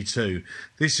 2022.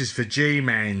 This is for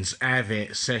G-Man's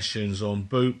Avit Sessions on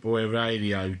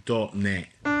bootboyradio.net.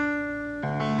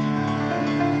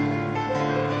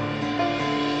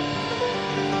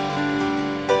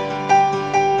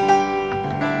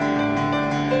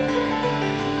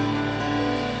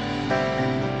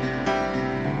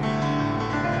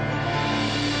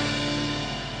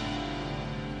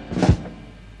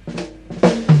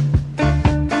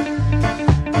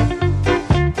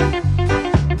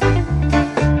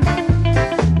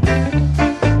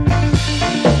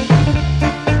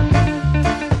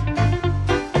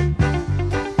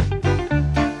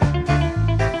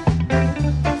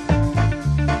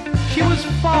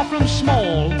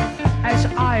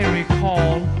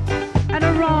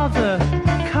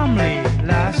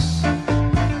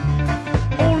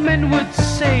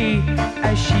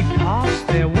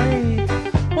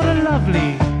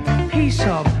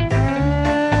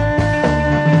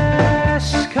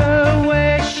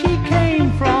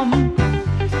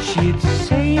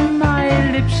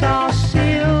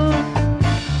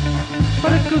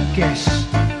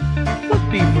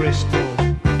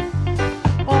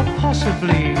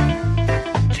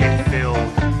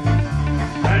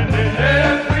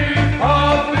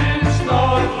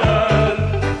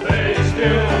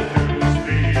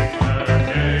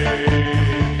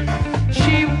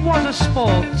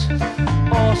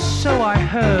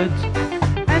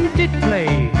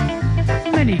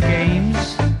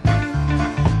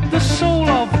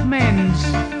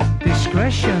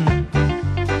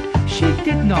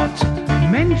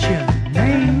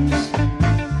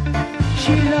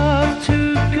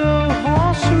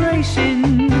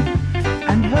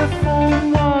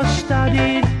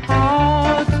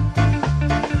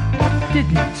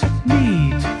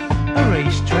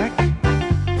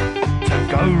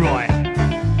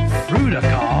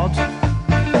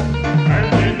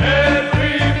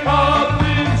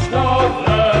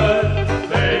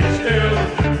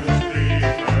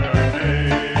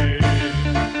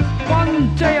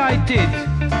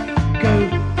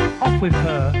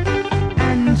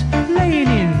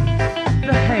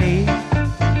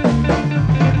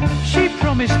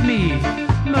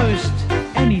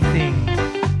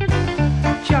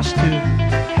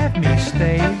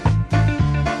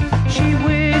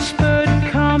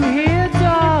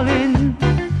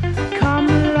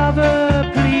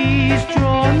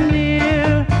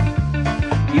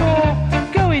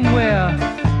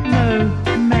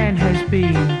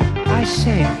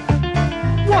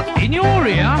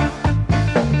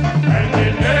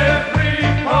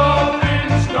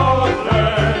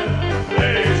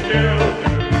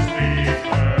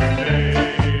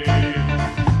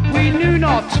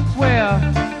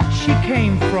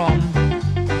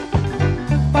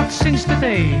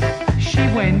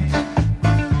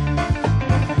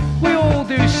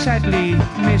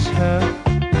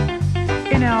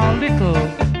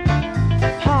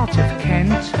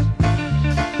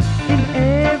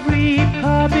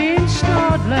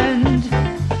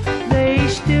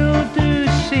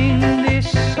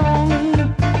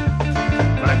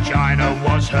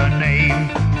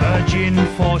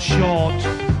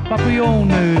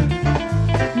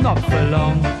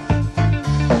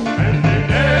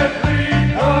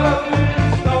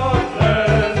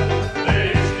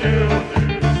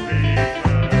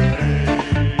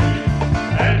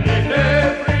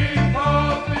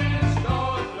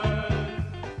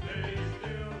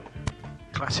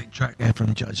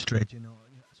 Judge Dredd, you know,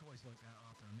 it's always like that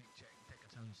after a Mick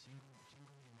Decatones single, you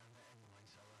know that anyway,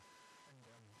 so, and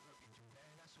hope you enjoy that,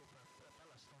 and that's all for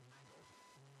Bella Stone Mangle,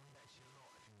 that's your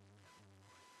lot, if you know that,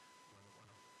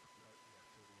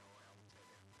 one of the old albums out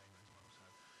there and thing as well, so,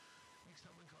 next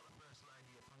up we've got the First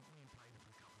Lady of Punk, we ain't played her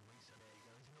for a couple of weeks, so there you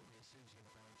go, there's a little bit of Susie in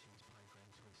the band, she's playing Grand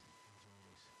Twist, enjoy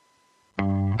this.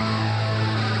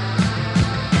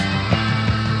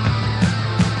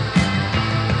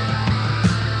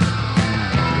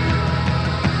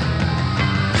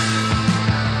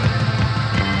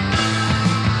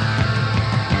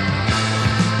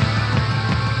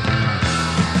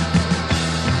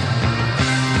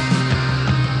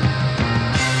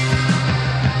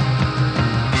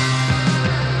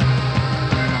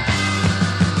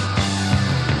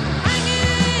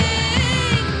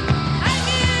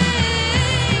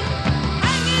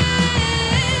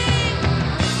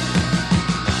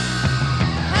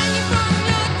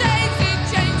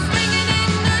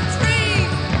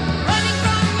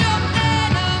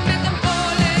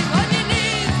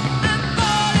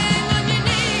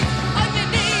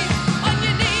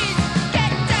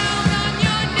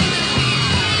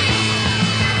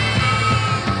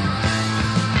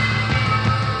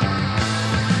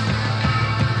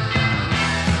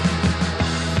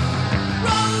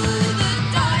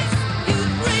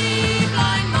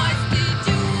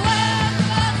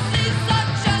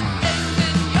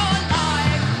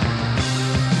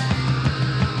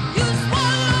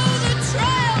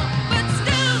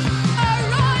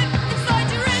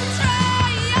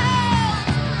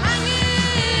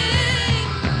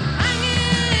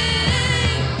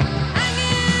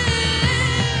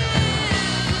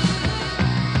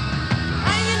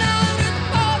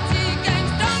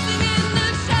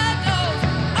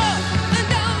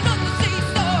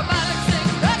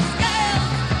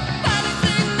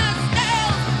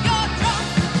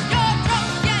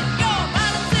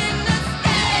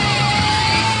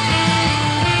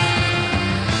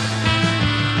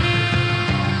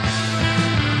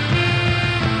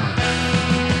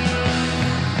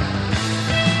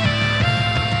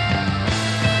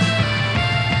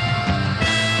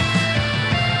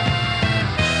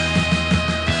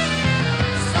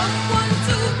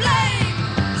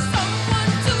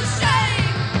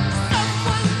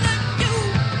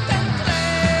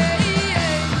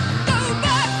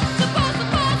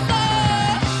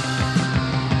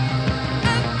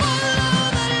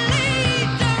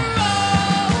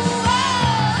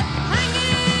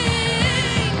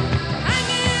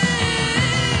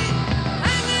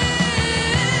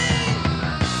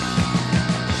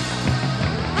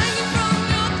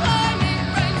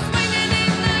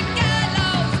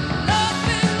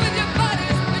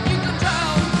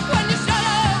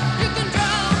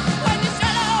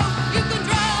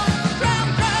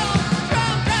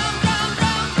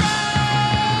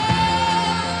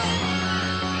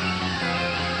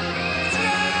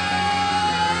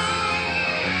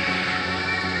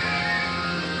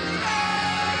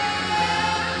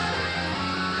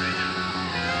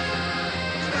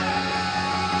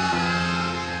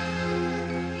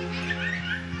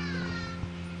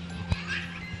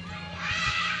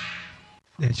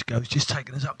 ago, it's just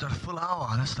taken us up to the full hour.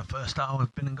 That's the first hour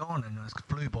we've been and gone, and it's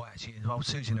flew by actually as well.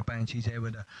 Susie and the Banshees there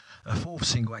with a fourth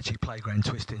single actually, Playground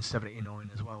Twist in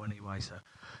 '79 as well. Anyway, so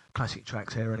classic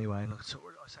tracks there anyway. And it's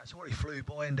already flew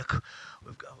by, and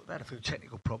we've had a few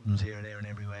technical problems here and there and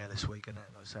everywhere this week, and like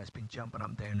I say, it's been jumping up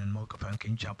and down, and the microphone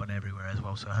keeps jumping everywhere as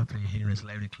well. So hopefully you're hearing us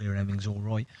loud and clear and everything's all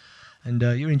right. And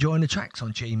you're enjoying the tracks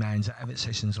on G-Man's Avid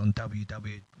Sessions on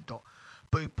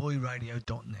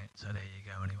www.bootboyradio.net. So there you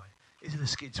go anyway. These are the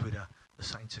Skids with the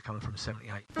Saints are coming from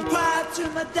 '78. Cried to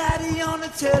my daddy on the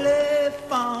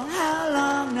telephone, how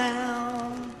long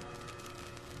now?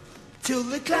 Till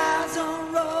the clouds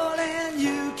unroll and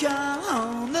you come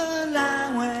on the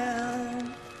line well.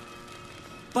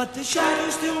 But the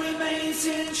shadow still remains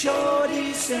in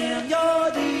Shorty Sam,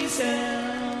 you're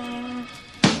decent.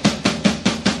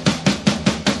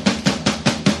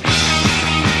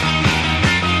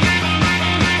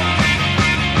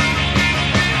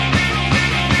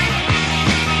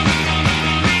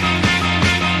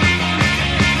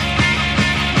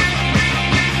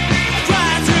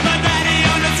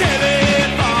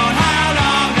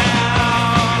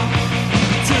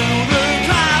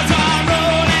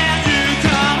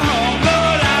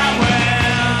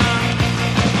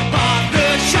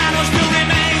 Still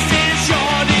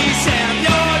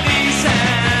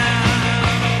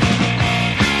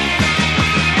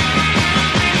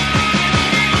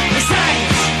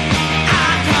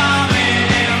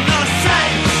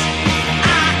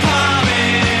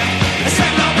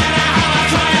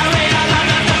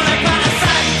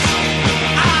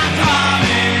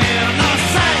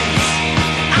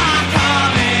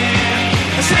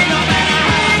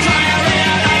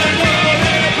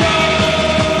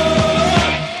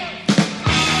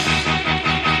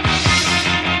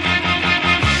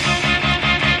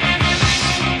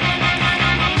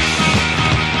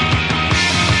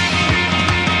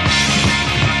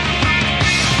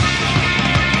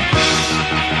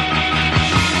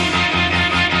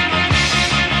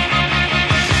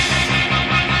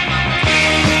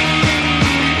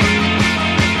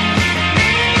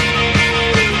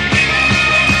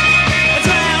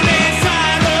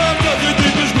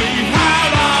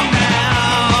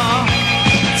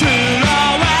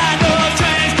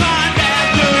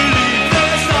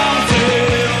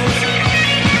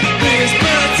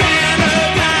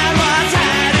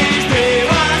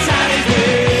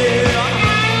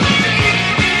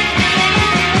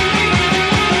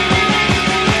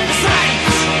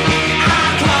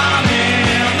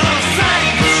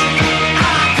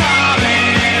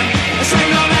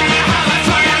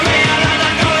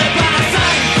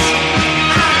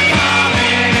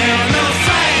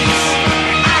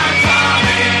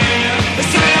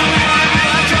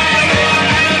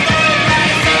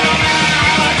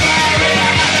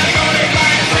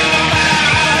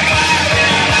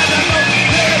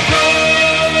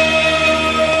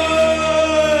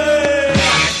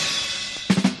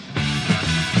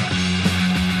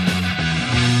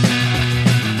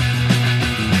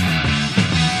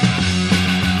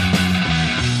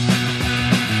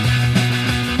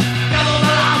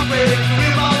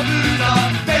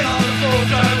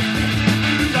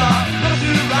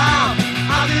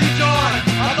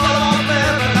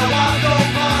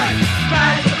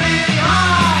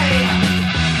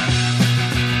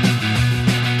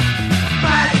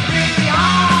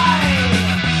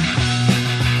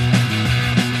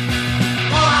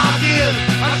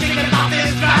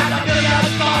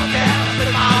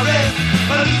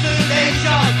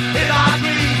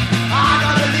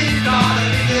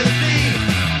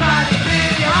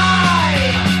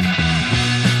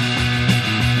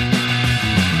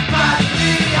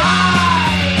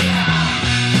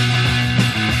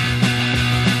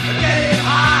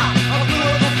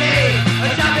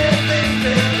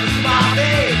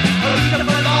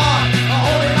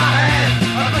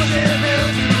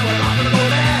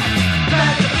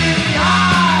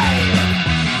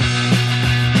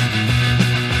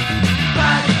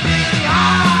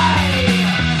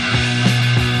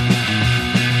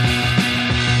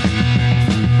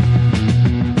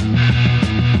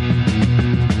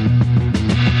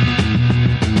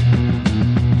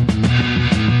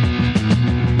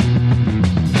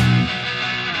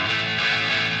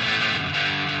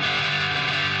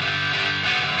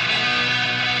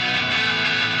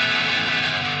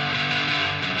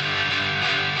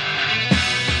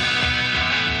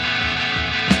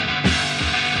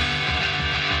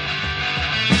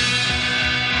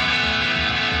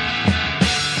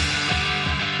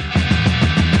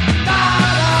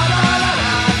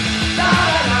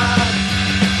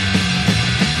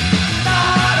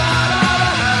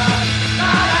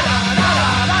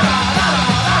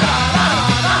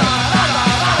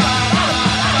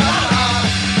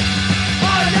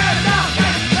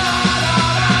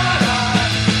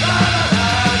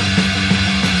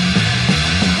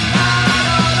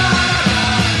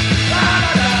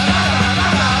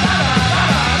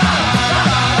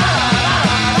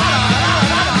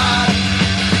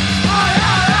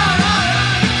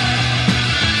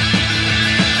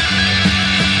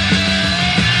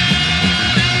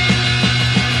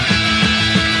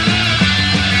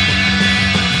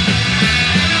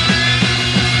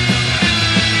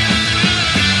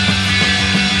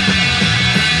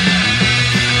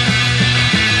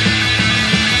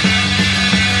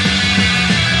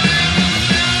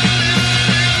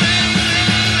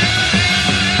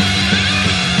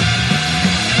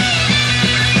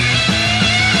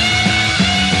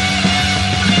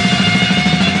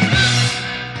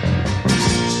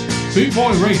Boot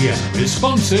Boy Radio is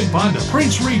sponsored by the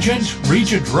Prince Regent,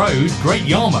 Regent Road, Great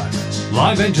Yarmouth.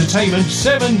 Live entertainment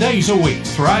 7 days a week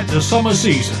throughout the summer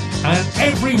season and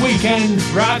every weekend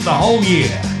throughout the whole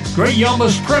year. Great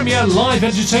Yarmouth's premier live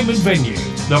entertainment venue,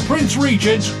 the Prince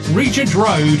Regent, Regent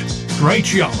Road,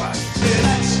 Great Yarmouth.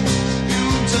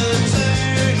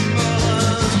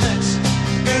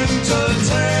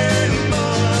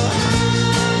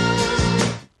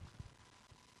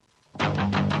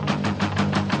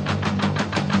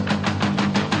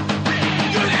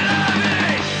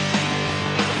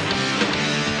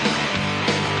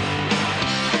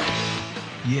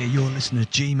 Listening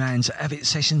to G-Man's Avid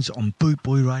Sessions on Boot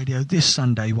Boy Radio this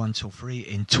Sunday 1 till 3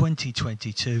 in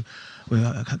 2022.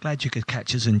 We're glad you could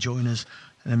catch us and join us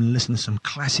and listen to some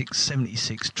classic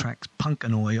 76 tracks, punk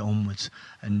and oi onwards,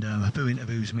 and a few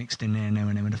interviews mixed in there now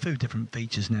and then, and a few different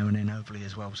features now and then hopefully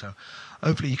as well. So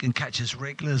hopefully you can catch us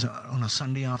regulars on a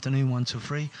Sunday afternoon 1 till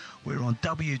 3. We're on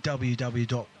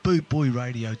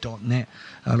www.bootboyradio.net.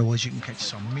 Otherwise you can catch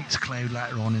us on Mixcloud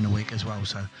later on in the week as well.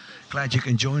 So glad you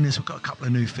can join us. We've got a couple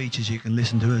of new features you can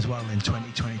listen to as well in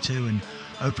 2022, and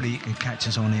hopefully you can catch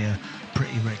us on here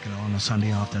pretty regular on a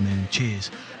Sunday afternoon.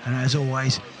 Cheers. And as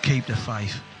always, keep the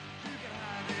faith.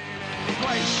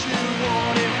 Place you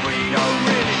want it, we don't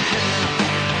really care.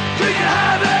 You can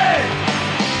have it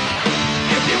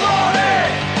if you want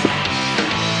it.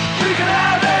 You can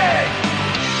have it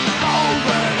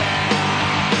over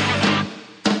there.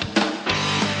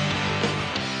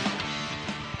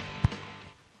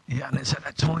 Yeah, and it's at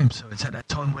that time. So it's at that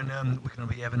time when we're going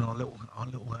to be having our little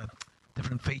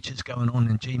different features going on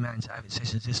in G-Man's Avid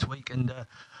Sessions this week. And like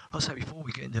I said before,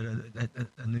 we get into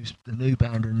the new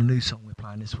band and the new song we're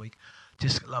playing this week.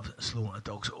 Just love Slaughter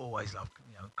Dogs. Always love,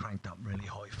 cranked up really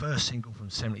high. First single from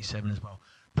 '77 as well.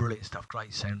 Brilliant stuff.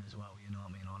 Great sound as well. You know what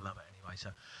I mean? I love it anyway.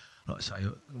 So, like I say,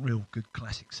 a real good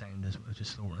classic sound as well.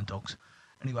 Just Slaughter Dogs.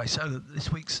 Anyway, so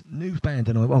this week's new band,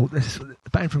 this is a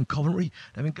band from Coventry.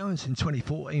 They've been going since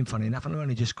 2014. Funny enough, and I've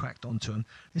only just cracked onto them.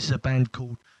 This is a band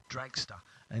called Dragster.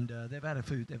 And they've had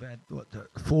 4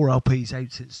 LPs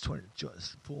out since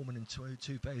forming in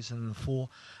 2004,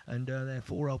 and they have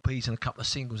 4 LPs and a couple of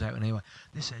singles out anyway.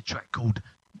 This is a track called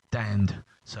Damned,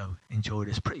 so enjoy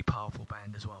this pretty powerful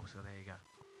band as well. So there you go.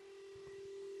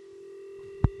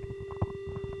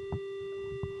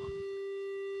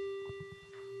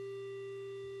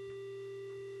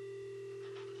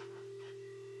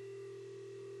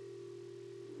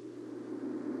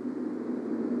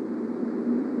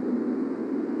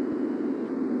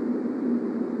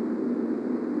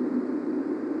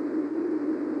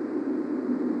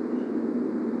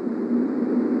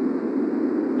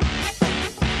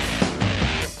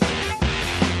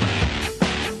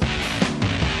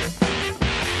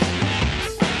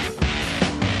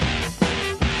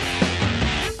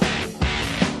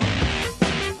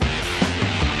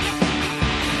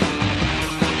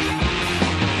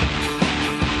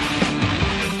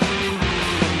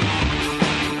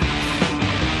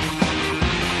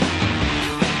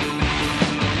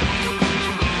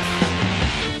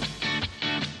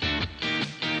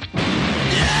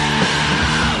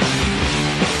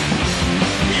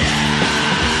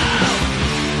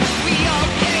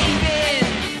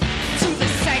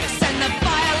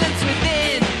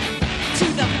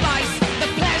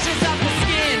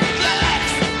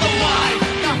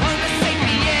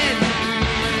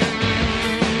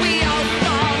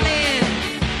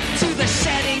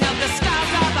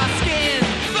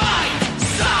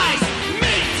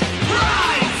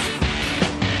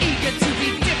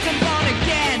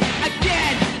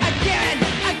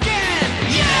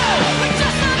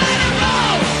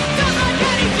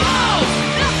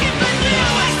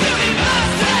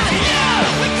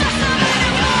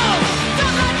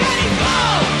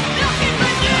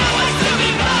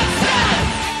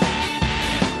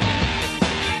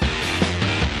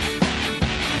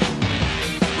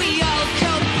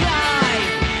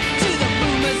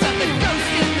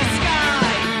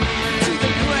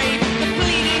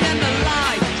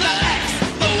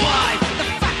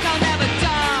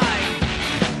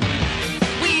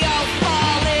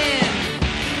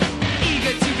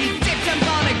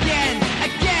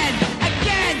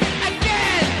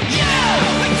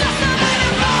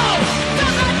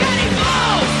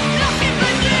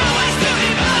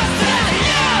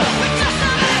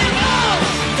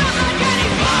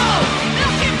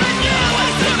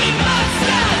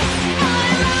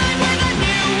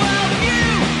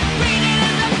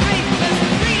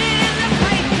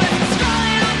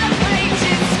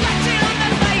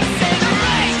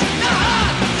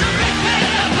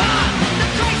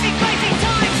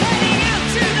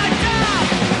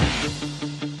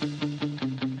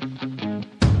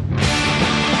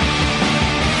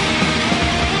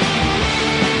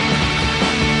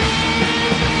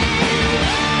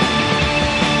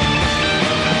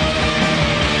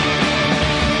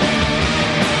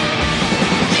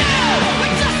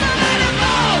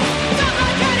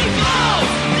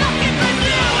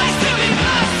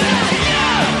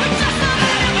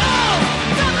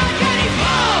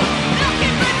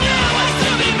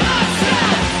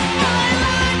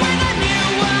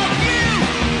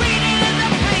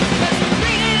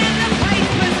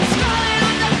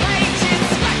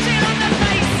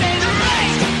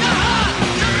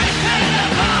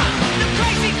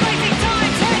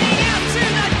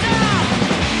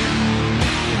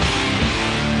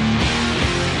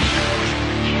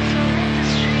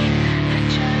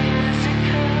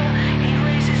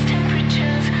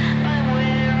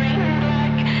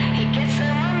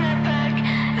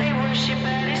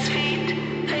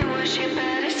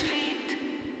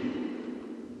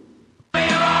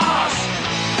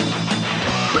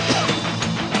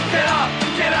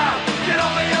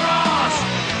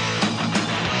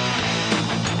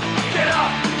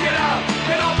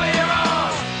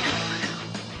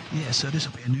 Yeah, so this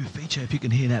will be a new feature. If you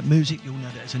can hear that music, you'll know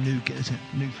that there's a new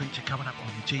feature coming up on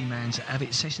the G-Man's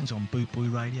Avid Sessions on Boot Boy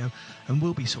Radio, and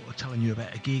we'll be sort of telling you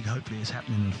about a gig. Hopefully it's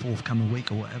happening in the forthcoming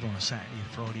week or whatever, on a Saturday,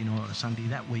 Friday night or Sunday,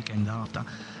 that weekend after,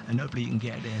 and hopefully you can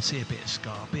get out there, see a bit of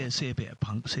ska, see a bit of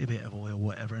punk, see a bit of oil,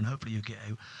 whatever, and hopefully you get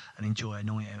out and enjoy a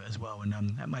night out as well. And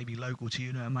that may be local to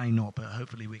you, no, it may not, but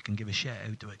hopefully we can give a shout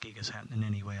out to a gig that's happening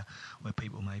anywhere where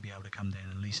people may be able to come down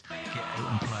and at least get out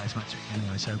and play as much as we can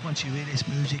anyway. So once you hear this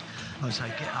music, I'd say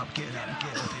get up in your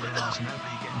house, and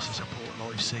hopefully you get into support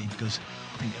live scene, because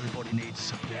I think everybody needs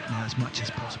support now as much as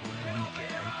possible. And when you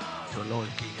get out to a live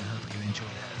gig, and hopefully you enjoy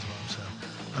that as well. So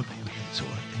hopefully we can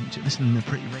sort of listen to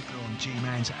pretty regular on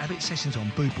G-Man's Avid Sessions on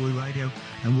Boot Boy Radio,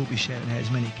 and we'll be shouting out as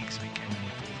many gigs as we can in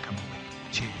the forthcoming week.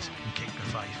 Cheers, and keep the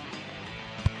faith.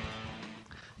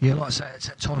 Yeah, like I say, it's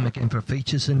that time again for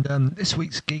features, and this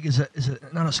week's gig is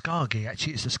another ska gig.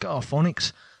 Actually, it's the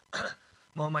Scarphonics.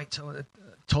 My mate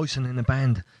Tyson in the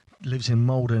band lives in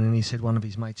Malden, and he said one of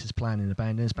his mates is playing in the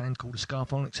band. There's a band called the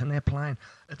Scarphonics, and they're playing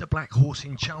at the Black Horse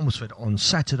in Chelmsford on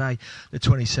Saturday, the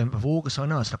 27th of August. I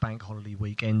know it's the bank holiday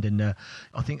weekend, and I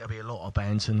think there'll be a lot of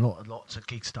bands and lots of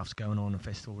gig stuff's going on in the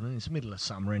festival. And it's the middle of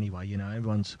summer anyway, you know,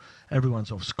 everyone's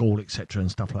off school, etc.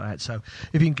 and stuff like that. So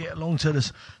if you can get along to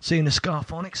seeing the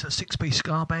Scarphonics, a 6-piece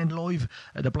ska band live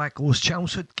at the Black Horse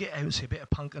Chelmsford, get out and see a bit of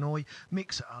punk and oi,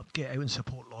 mix it up, get out and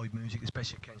support live music as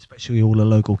best you can, especially all the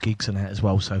local gigs and that as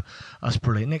well. So that's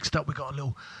brilliant. Next up, we got a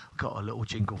little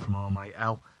jingle from our mate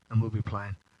Al, and we'll be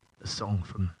playing a song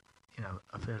from, you know,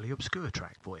 a fairly obscure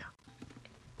track for you.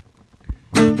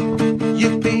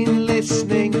 You've been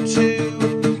listening to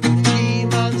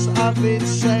G-Man's Avid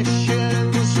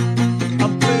Sessions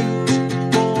on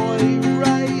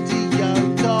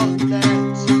BootBoyRadio.net.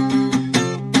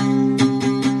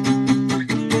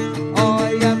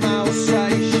 I am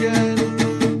Alsatian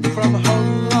from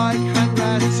home like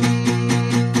Hanratty.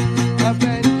 I've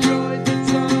enjoyed the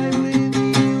time with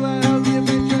you. I hope you've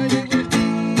enjoyed it with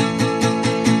me.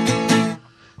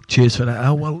 Cheers for that,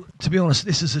 Al. Well, to be honest,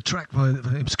 this is a track,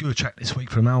 an obscure track this week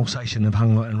from Alsatian of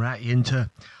Hung Like and Ratty. And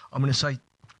I'm going to say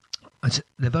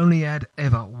they've only had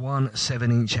ever one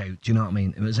 7-inch out. Do you know what I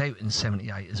mean? It was out in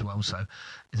 78 as well, so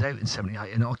it's out in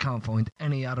 78, and I can't find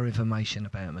any other information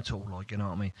about them at all. Like, you know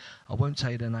what I mean? I won't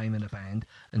tell you the name of the band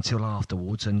until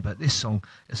afterwards. But this song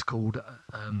is called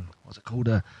what's it called?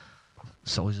 I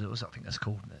think it's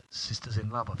called Sisters in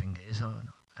Love. I think it is.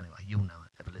 Anyway, you'll know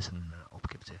it. Have a listen, and I'll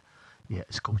give it to you. Yeah,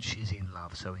 it's called She's in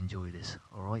Love. So enjoy this.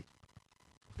 All right.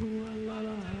 Well,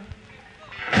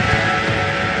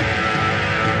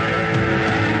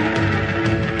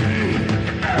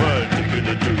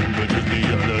 tickety do, but just the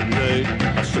other day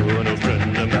I saw an old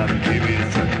friend of mine,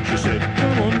 Baby's friend. She said,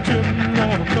 "Come on, Tim,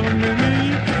 now come with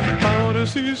me. I want to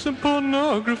see some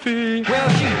pornography." Well,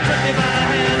 she took me by the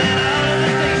hand and out of the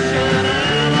station. I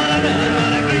wanna know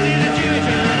what a crazy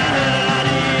situation. I had an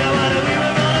idea what we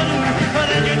were gonna do, but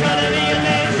then you tried to be and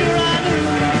made sure I knew.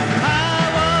 I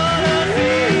wanna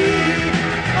see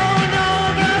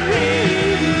pornography.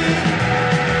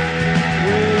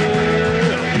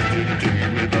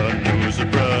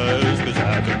 Surprise, 'cause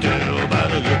I could tell by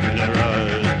the look in her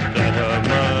eyes that her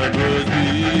mind was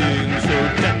being so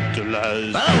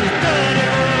tantalized. By those dirty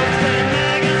books and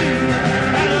magazines,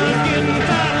 by those getting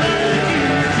tired of you.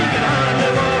 She could hardly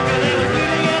walk and they were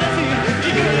feeling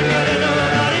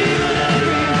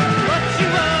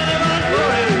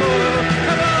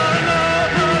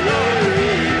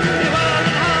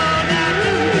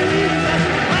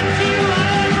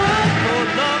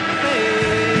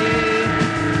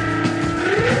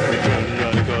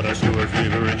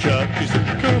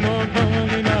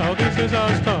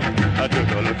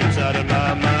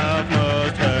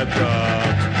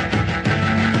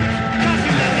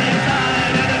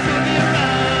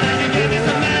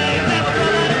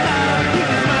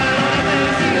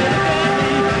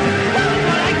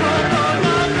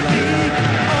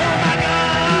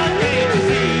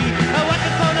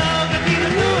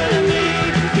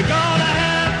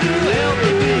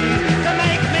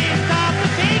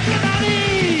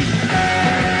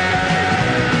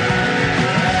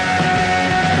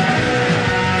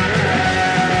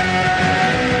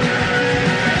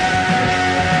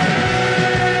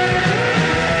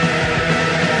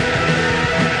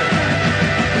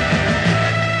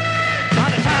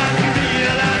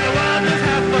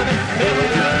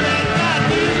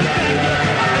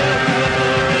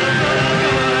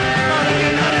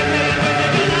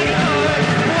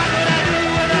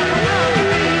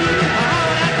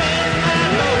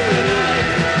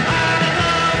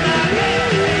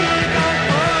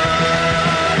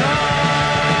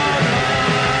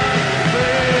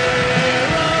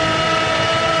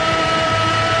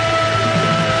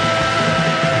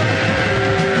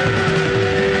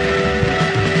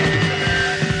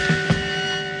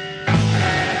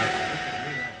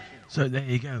So there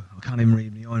you go. I can't even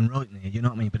read my own writing here, you know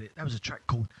what I mean? But that was a track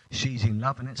called She's in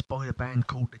Love, and it's by a band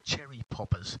called the Cherry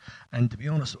Poppers. And to be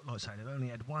honest, like I say, they've only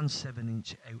had one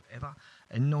 7-inch out ever.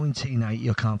 In 1980,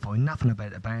 I can't find nothing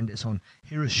about the band. It's on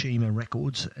Hiroshima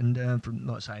Records, and from,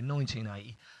 like I say,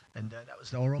 1980. And that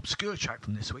was our obscure track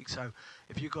from this week. So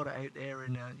if you've got it out there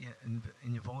in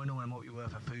your vinyl, it might be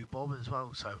worth a few bob as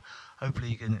well. So hopefully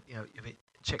you can, if it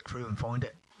check through and find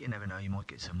it. You never know, you might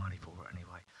get some money for it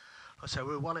anyway. So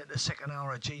we're well at the second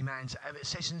hour of G-Man's Avid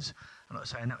Sessions, and like I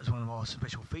say, and that was one of our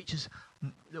special features, a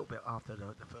little bit after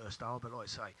the first hour, but like I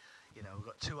say, we've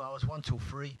got 2 hours, 1 till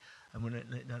 3, and we're at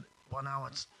 1 hour,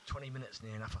 20 minutes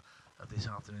near enough of this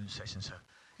afternoon session, so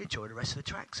enjoy the rest of the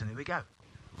tracks, and here we go.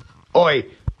 Oi,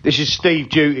 this is Steve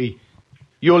Duty.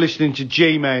 You're listening to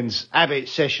G-Man's Avid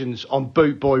Sessions on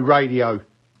Bootboy Radio.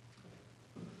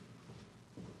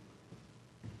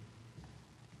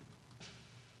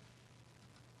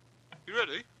 You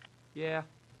ready? Yeah.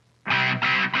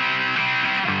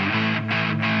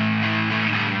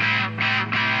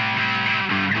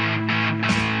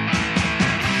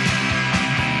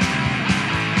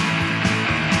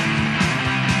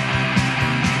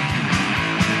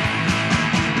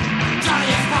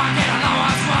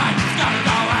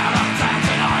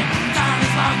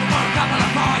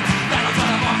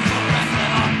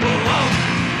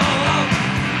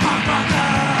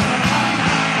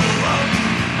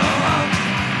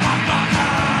 Punk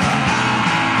rocker.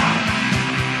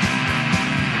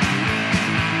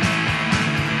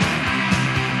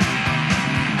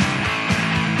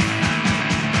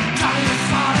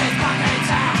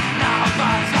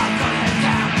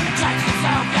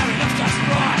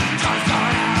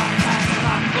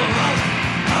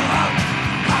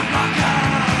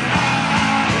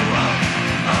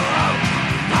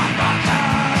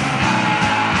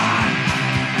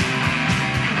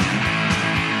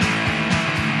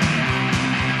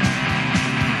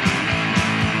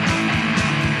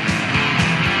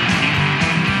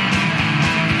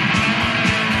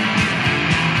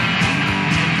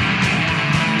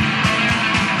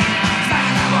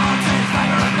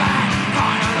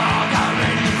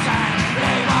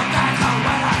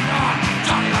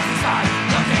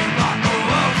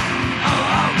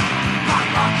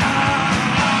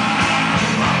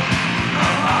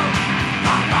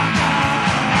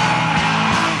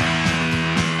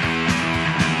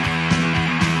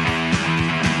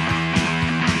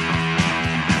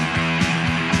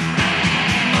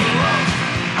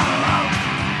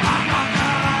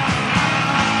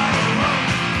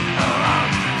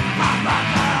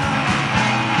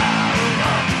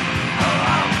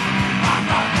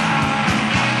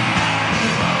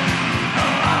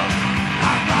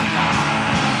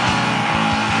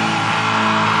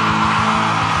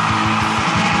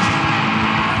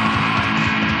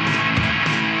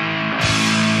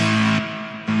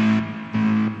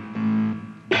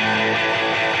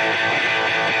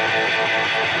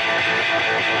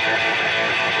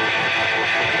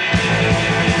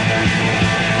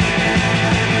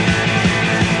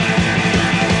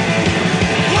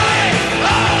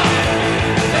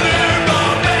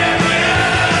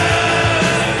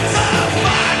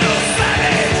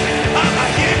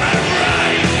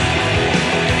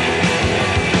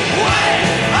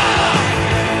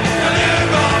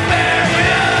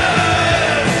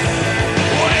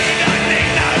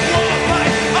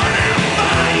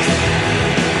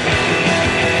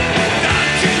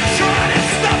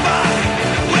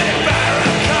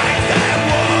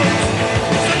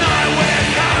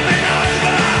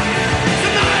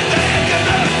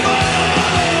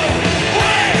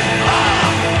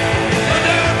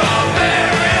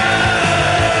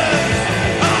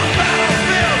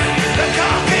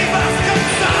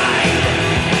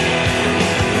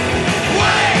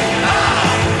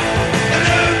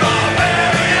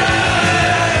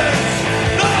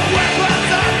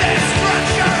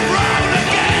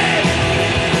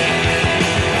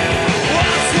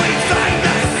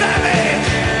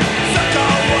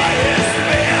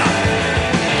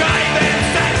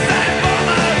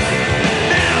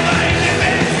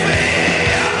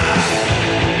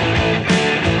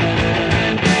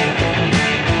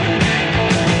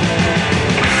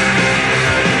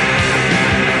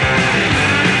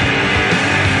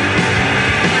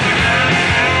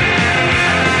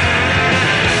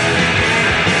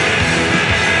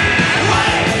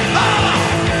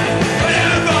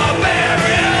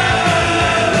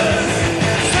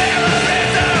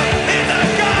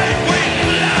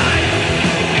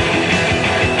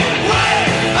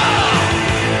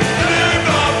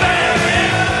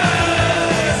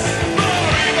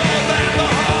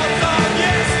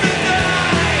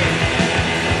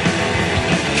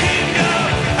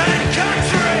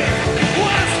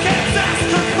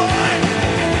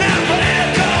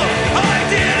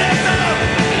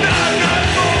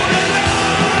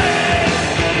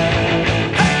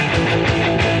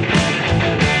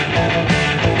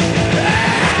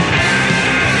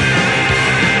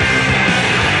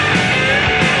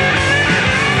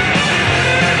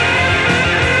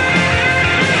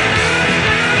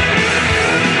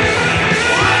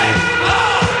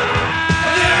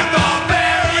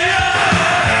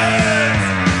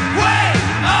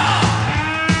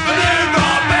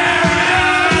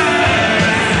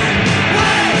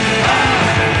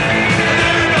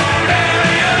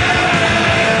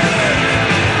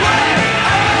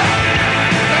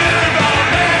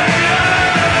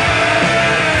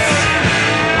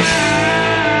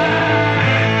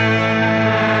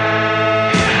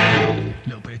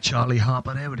 Sally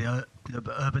Harper there with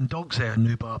the Urban Dogs there,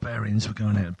 New Barbarians. We're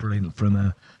going out brilliant from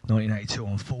 1982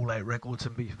 on Fallout Records,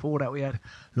 and before that we had a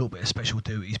little bit of Special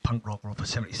Duties, punk rock off of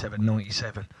 77,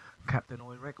 97. Captain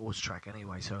Oi Records track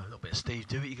anyway, so a little bit of Steve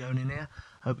Duty going in there.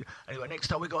 Anyway,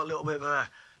 next up we got a little bit of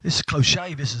this is Close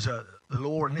Shave, this is The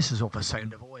Law, and this is off a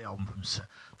Sound of Oi album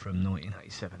from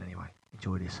 1987 anyway.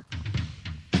 Enjoy this.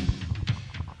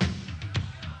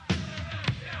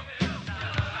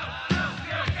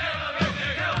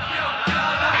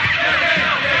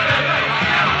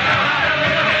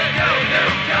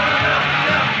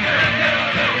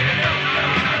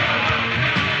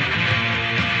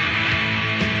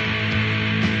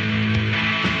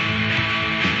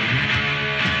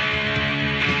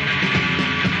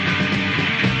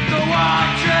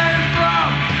 Watching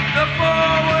from the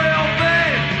four-wheel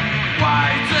bin,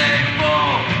 waiting for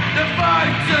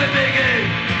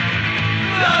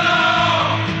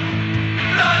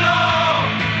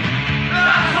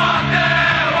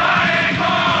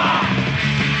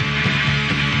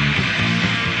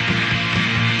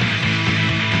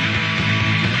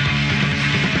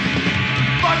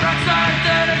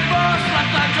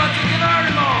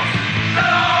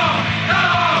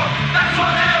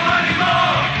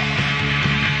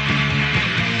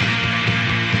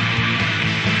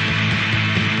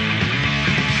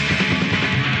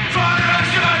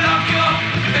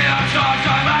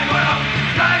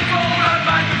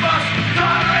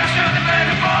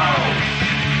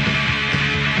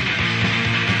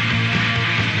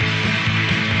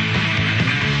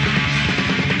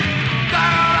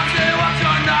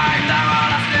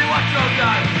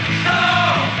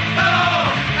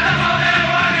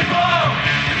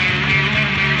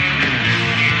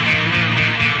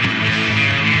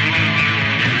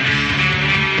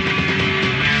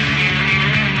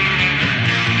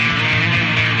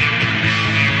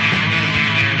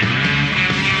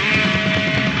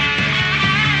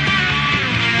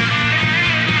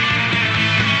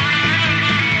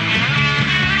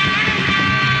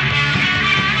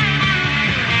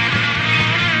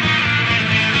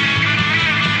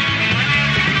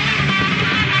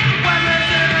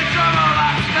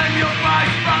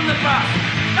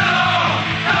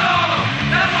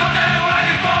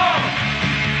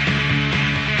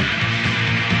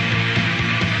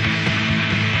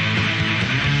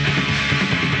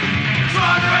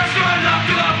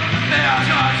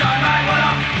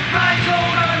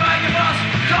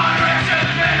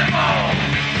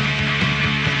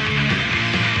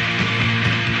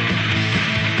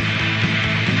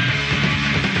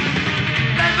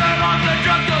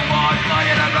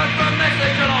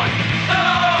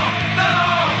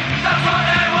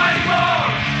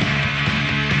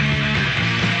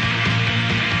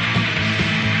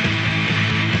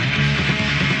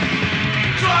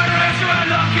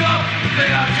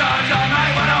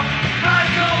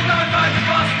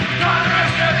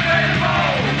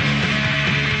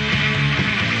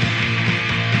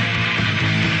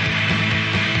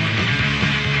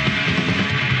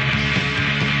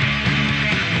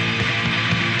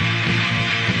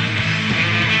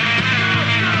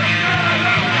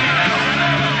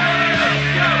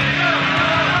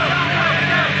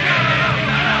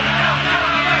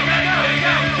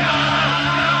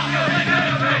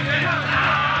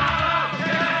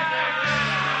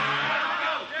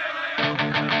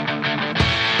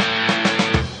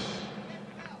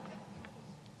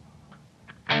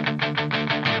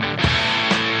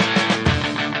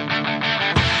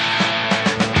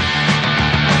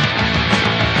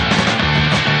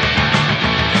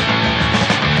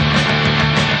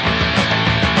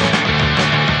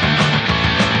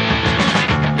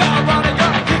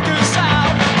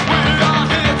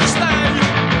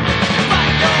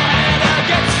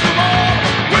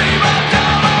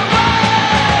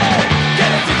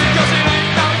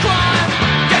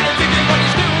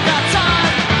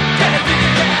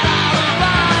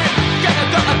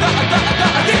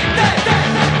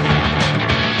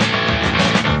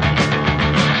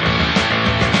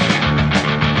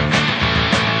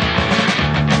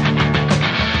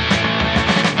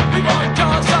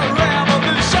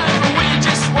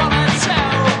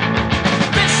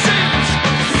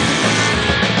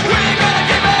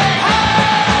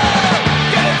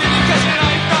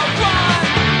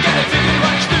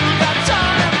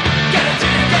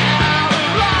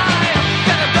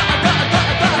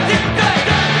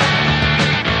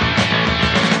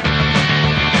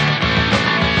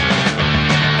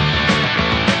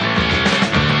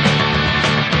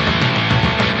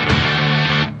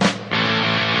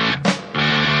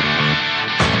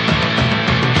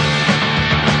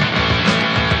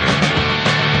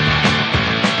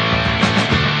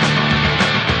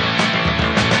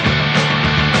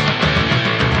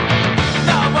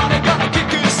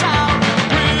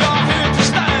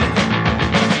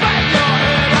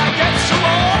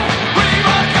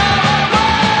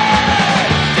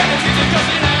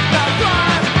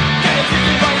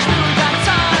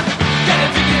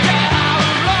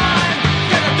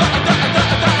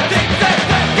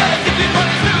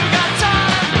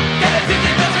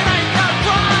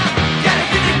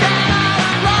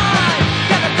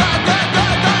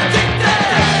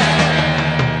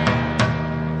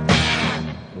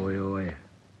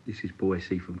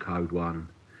from Code 1.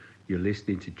 You're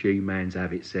listening to G-Man's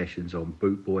Avid Sessions on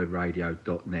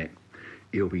bootboyradio.net.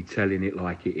 He'll be telling it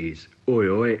like it is. Oi,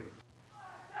 oi.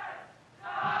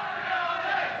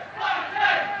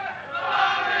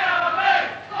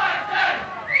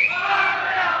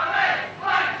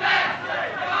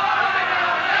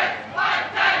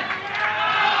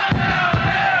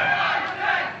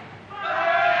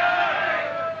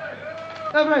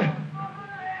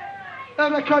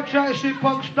 Every cunt trying to see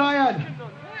punks dying,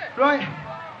 right?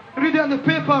 Read it in the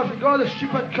papers and got all the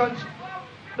stupid cunts.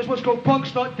 This one's called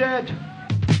Punk's Not Dead.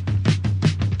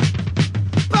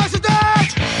 Punk's Not Dead!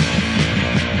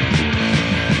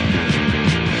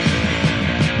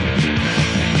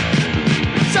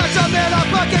 Such a man of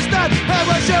Pakistan, I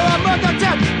wish you were more than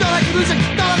dead. Don't like the music,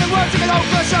 don't like the words, you can all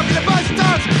push up in the bus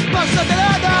starts. Punk's Not Dead,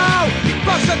 I know!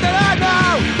 Punk's Not Dead, I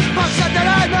know! Punk's Not Dead,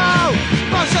 I know!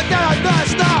 Punk's Not Dead, I know,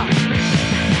 stop!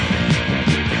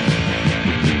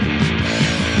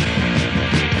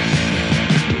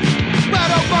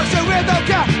 We don't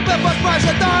care, the bus price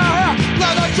is down here.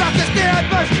 Now the truck is the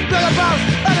adverse, to the bounce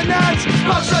and the nets.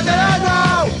 Punks are dead, I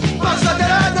know. Punks are dead,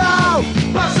 I know.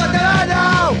 Punks are dead, I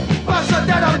know. Punks are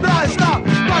dead, I'm blind, stop.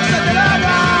 Punks are dead, I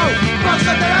know. Punks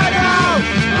are dead, I know.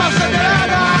 Punks are dead, I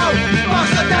know.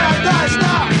 Punks are dead, I'm blind,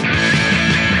 stop.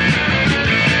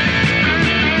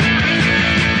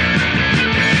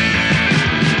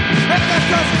 And the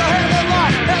coast, the head of the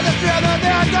line, and the fear of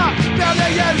the end. Down the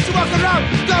years to walk around,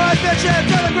 go and bitch it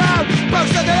to the ground.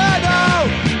 Punks are dead, I know.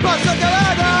 Punks are dead,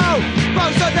 I know.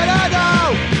 Punks are dead, I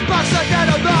know. Punks are dead,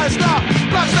 I'm blind, stop.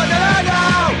 Punks are dead, I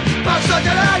know. Punks are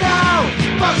dead, I know.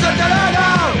 Punks are dead, I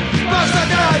know. Punks are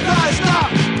dead, I'm blind, stop.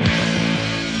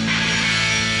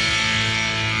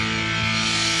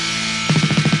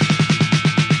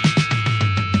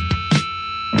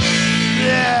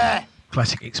 Yeah.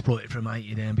 Classic Exploited from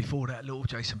 80 there, and before that, a little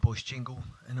Jason Boyce jingle,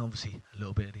 and obviously a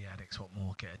little bit of the Addicts. What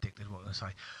more? Get Addicted, what can I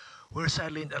say? We're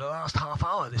sadly into the last half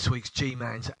hour of this week's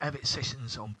G-Man's Avid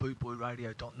Sessions on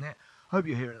bootboyradio.net. Hope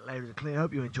you're hearing it loud and clear.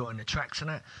 Hope you're enjoying the tracks and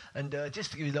that. And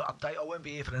just to give you a little update, I won't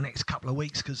be here for the next couple of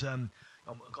weeks because I've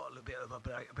got a little bit of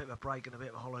a break and a bit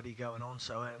of a holiday going on,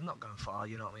 so I'm not going far,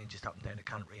 you know what I mean, just up and down the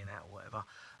country and out or whatever.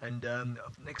 And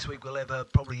next week we'll have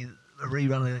probably a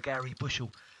rerun of the Gary Bushell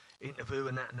interview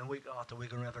and that, and the week after we're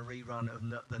going to have a rerun of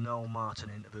the Noel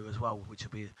Martin interview as well, which will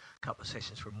be a couple of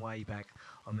sessions from way back.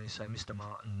 I mean, say Mr.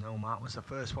 Martin, Noel Martin was the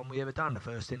first one we ever done, the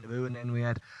first interview, and then we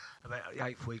had about the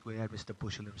 8th week we had Mr.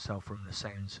 Bushell himself from the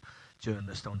Sounds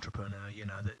journalist, entrepreneur, you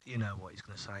know what he's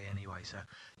going to say anyway, so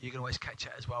you can always catch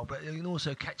that as well, but you can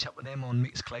also catch up with them on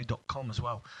mixcloud.com as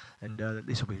well, and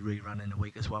this will be rerun in a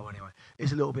week as well anyway.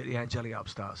 Here's a little bit of the Angelic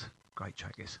Upstarts, great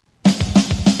track this.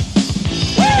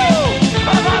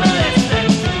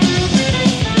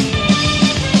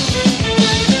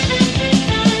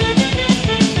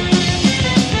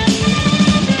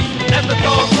 And the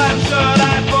door slams shut,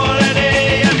 I pull it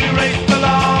in, and we raced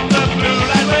along the blue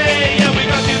line way. And we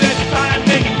got you this time,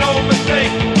 make no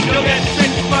mistake. You'll get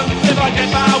 6 months if I get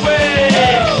my way.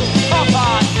 Come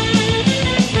on.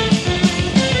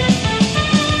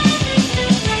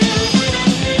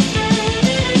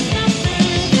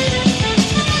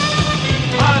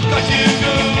 I've got you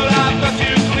good.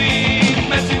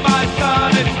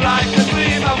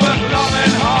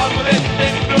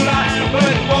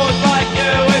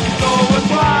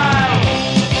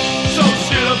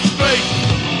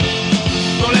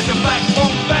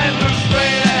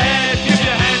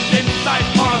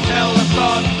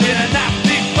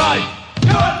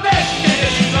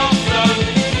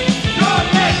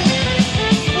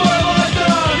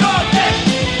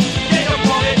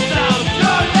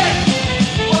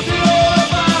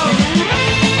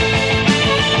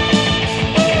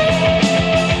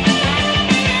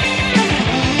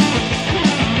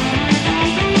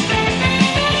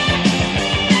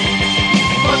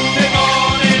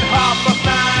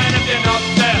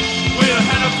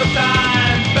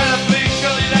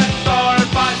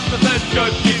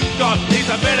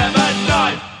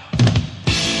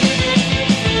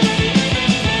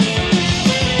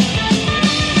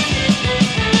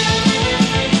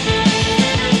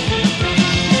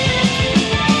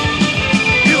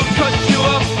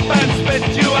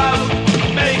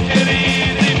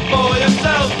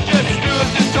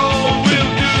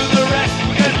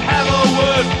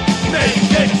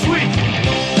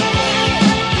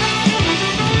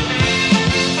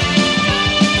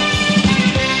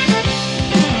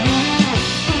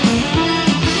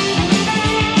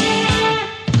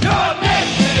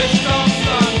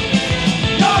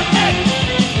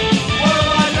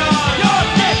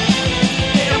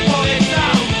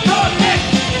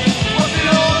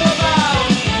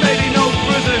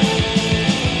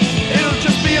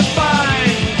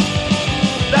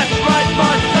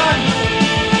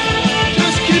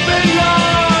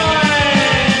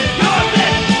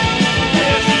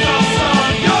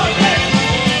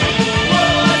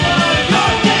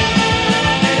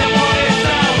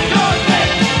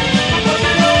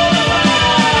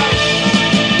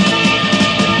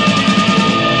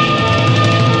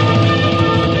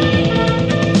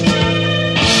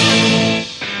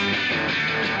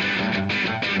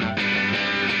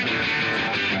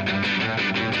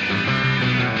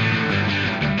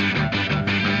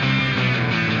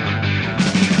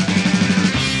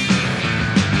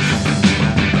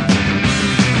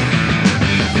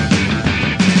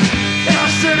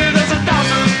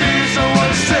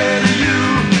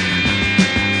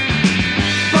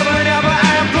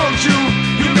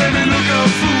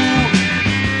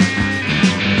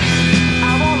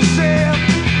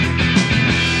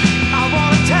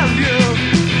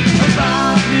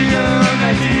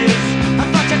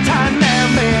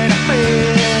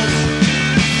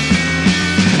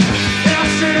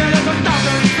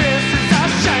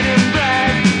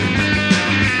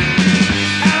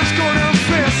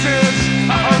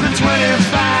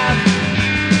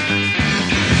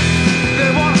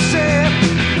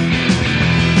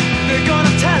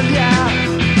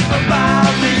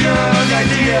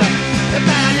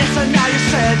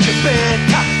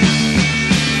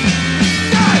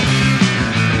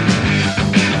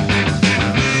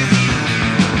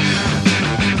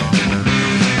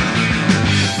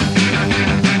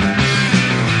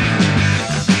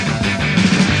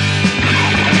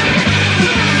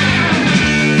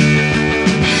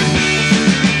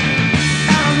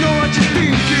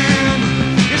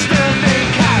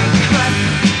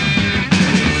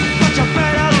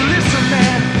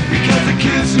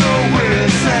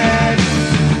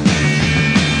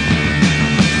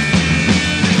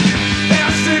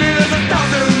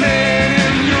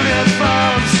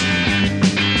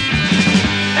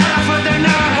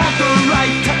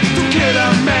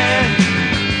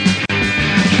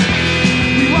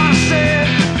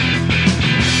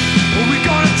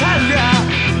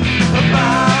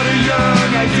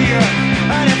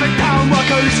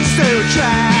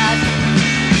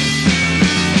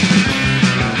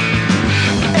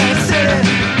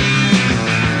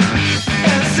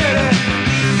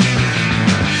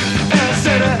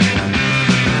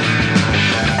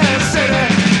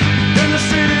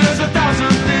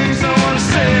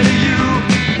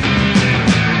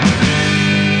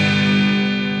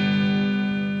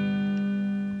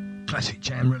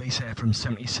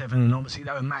 from 77, and obviously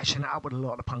they were matching it up with a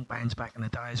lot of the punk bands back in the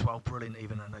day as well. Brilliant,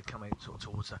 even, and they come out sort of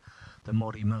towards the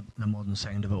modern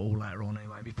sound of it all later on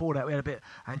anyway. Before that we had a bit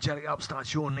Angelic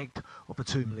Upstarts, You're Nicked, off the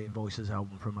 2 Million Voices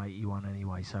album from 81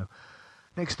 anyway. So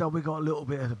next up we got a little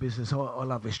bit of the business. I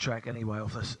love this track anyway,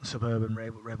 off the Suburban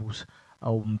Rebels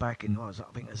album back in, I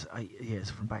think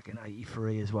it's from back in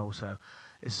 83 as well, so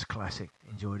it's a classic.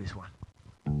 Enjoy this one.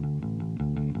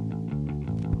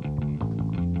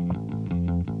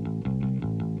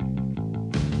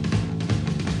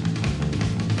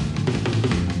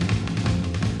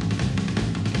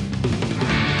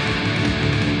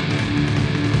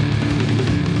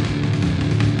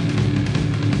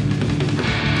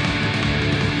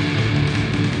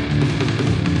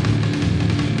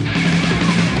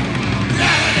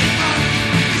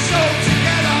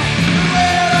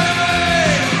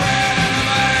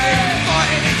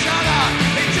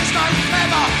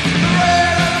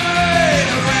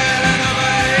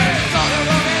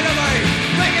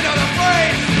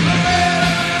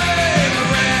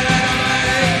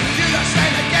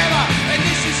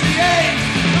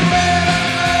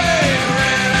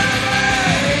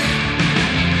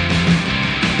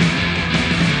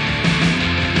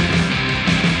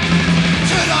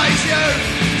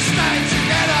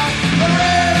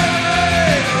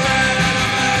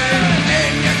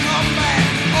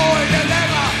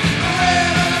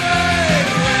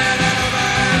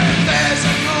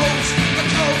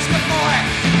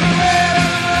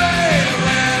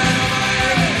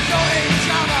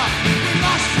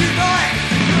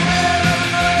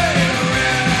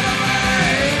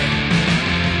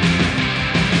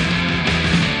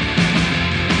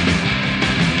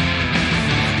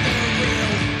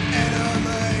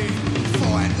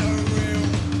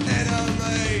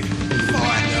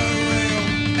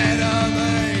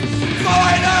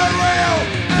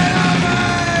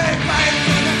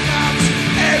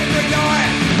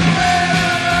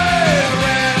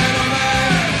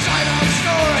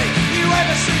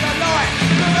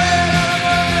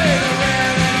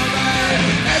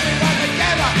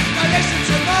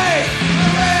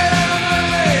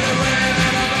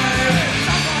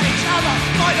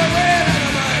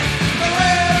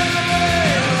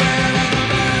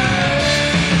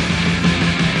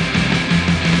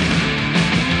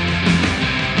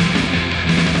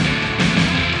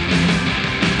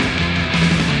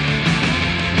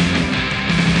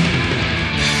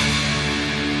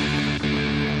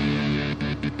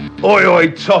 Oi, oi,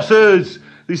 tossers!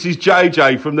 This is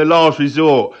JJ from The Last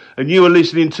Resort, and you are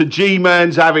listening to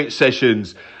G-Man's Have It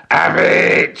Sessions. Have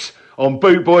it! On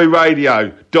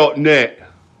bootboyradio.net.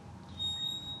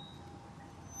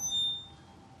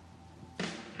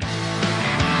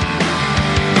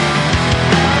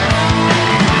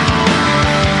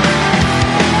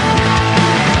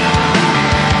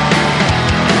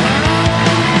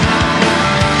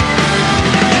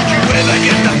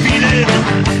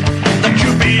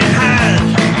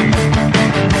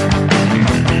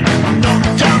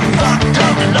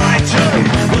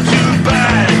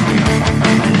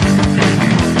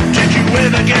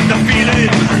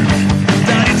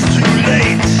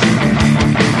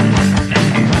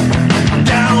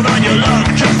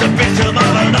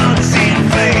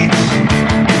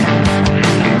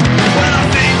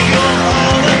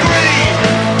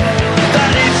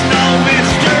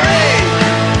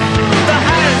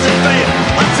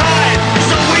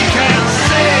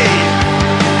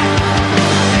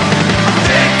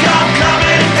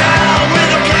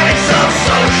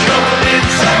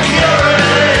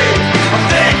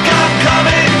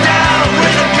 Coming down.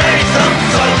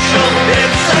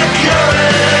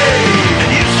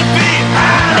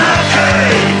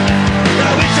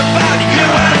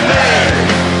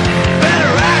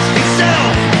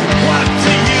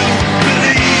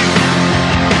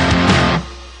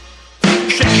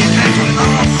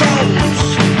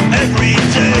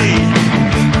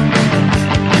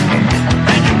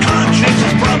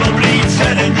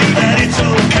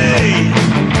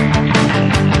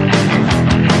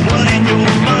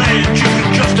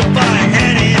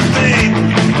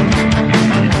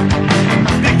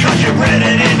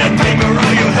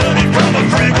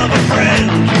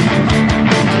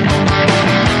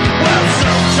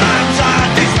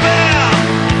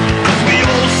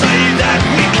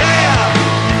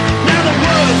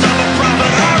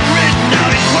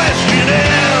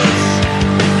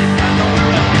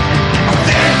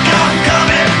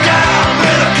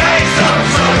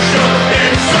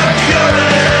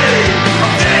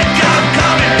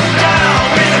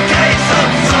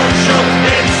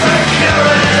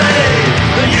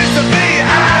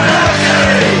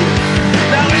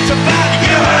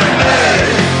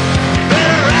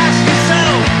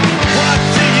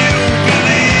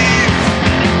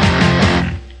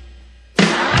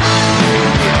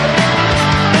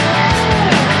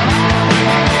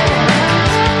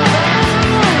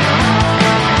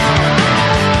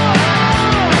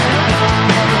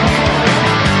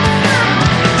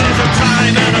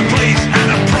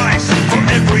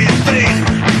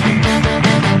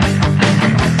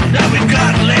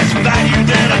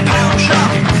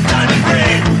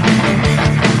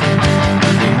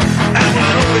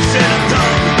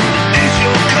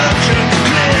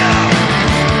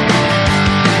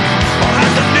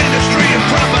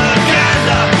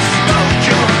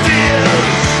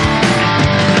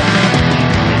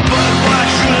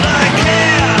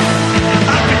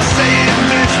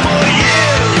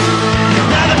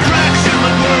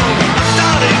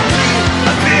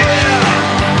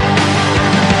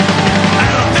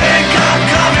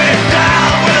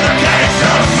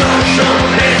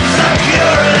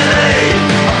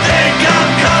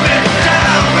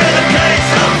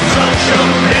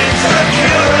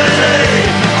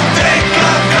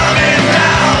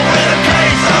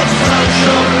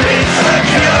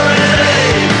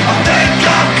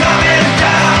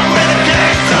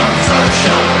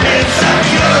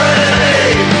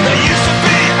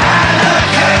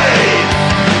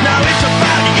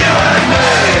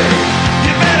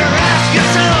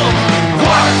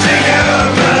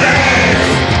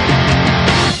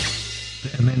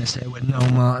 Madness there with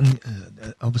Noel Martin.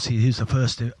 Obviously, he was the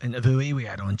first interviewee we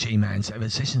had on G-Man's Ever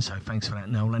Session, so thanks for that,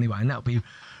 Noel, anyway. And that'll be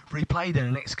replayed in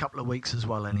the next couple of weeks as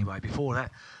well, anyway. Before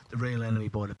that, The Real Enemy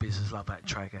by The Business, love that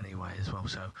track anyway as well.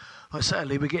 So,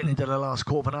 certainly, we're getting into the last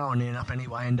quarter of an hour near enough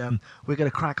anyway, and we're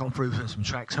going to crack on through some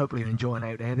tracks. Hopefully, you're enjoying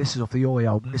out there. This is off the Oi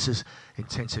album. This is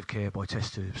Intensive Care by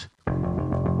Test Tubes.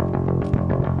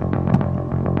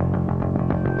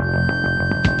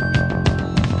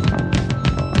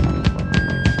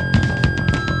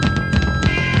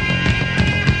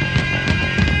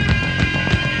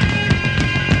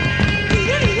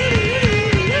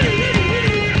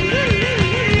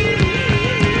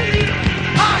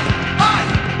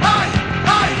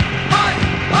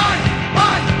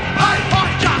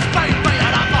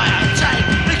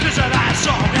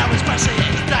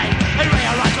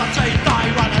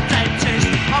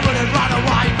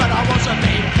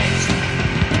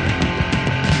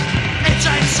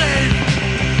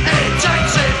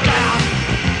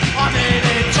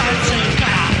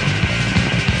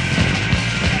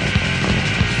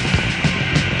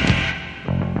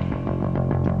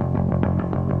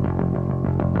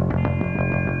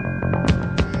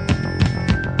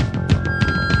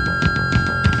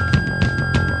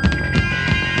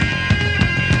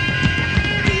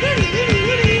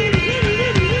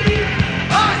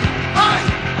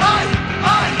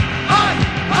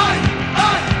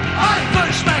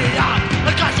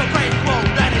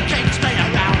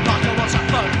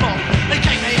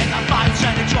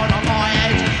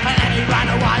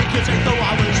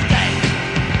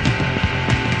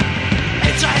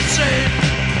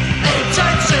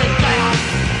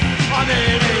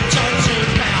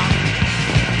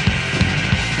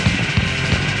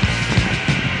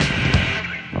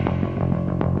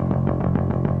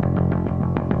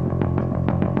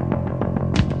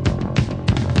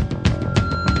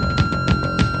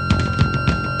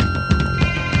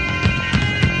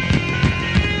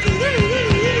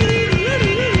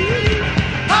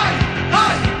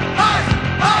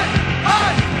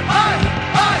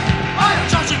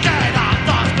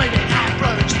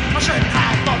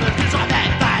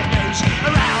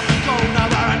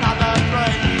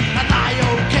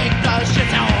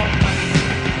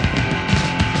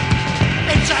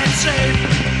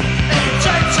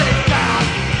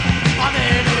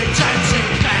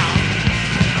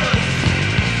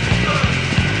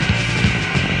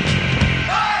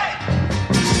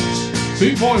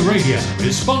 Bootboy Radio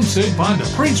is sponsored by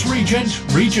the Prince Regent,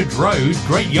 Regent Road,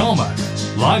 Great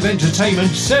Yarmouth. Live entertainment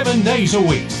 7 days a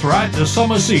week throughout the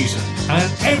summer season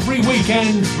and every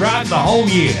weekend throughout the whole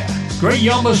year. Great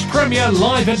Yarmouth's premier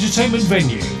live entertainment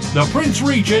venue, the Prince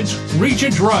Regent,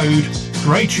 Regent Road,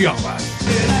 Great Yarmouth.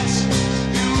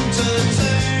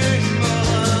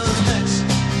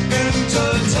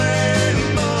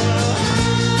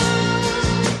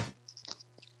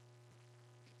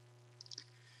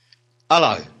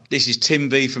 Hello, this is Tim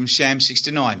V from Sham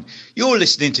 69. You're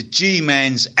listening to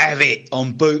G-Man's Have It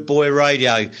on Bootboy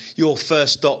Radio, your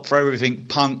first stop for everything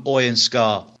punk, oi and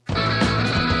ska.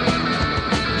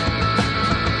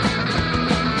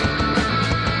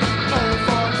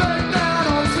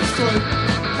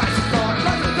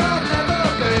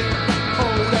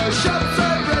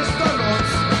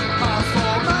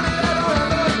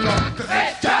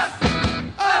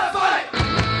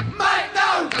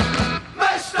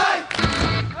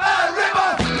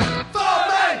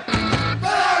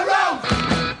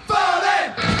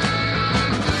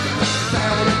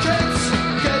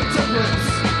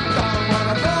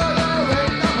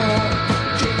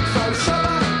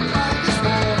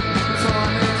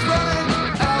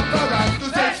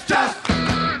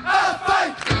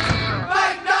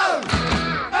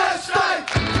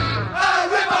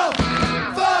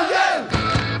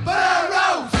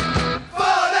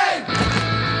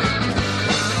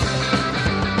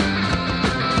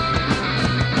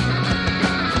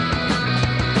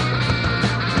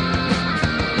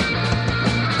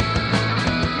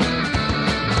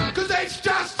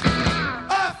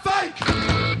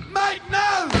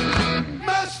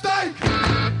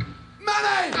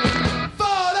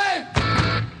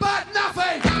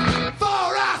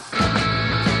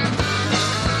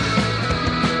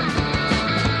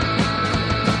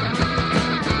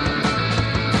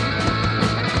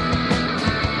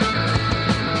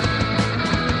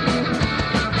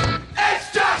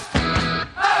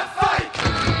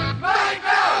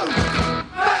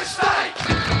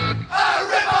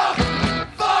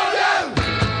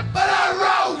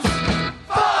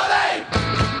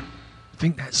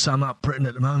 Sum up Britain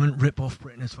at the moment, rip off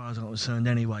Britain as far as I'm concerned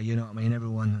anyway, you know what I mean?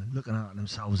 Everyone looking out at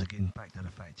themselves again, back to the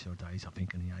factual days, I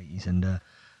think, in the 80s, and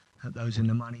those in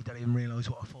the money don't even realise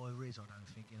what a foil is, I don't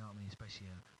think, you know what I mean, especially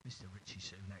Mr. Richie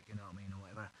Sunak, you know what I mean, or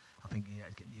whatever. I think he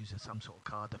had to use some sort of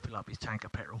card to fill up his tank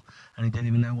of petrol, and he didn't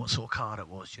even know what sort of card it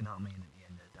was, you know what I mean, at the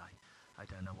end of the day. I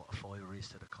don't know what a foil is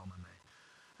to the common man.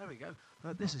 There we go.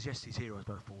 This is Yesterday's Heroes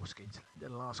by Four Skins. The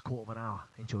last quarter of an hour.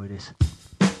 Enjoy this.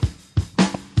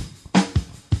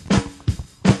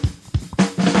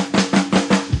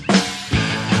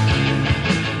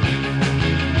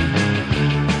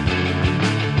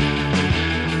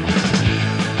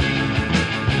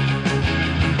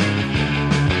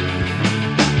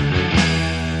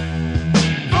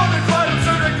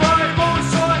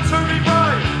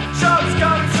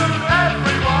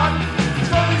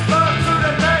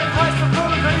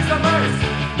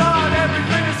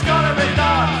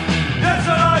 Yes,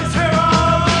 sir.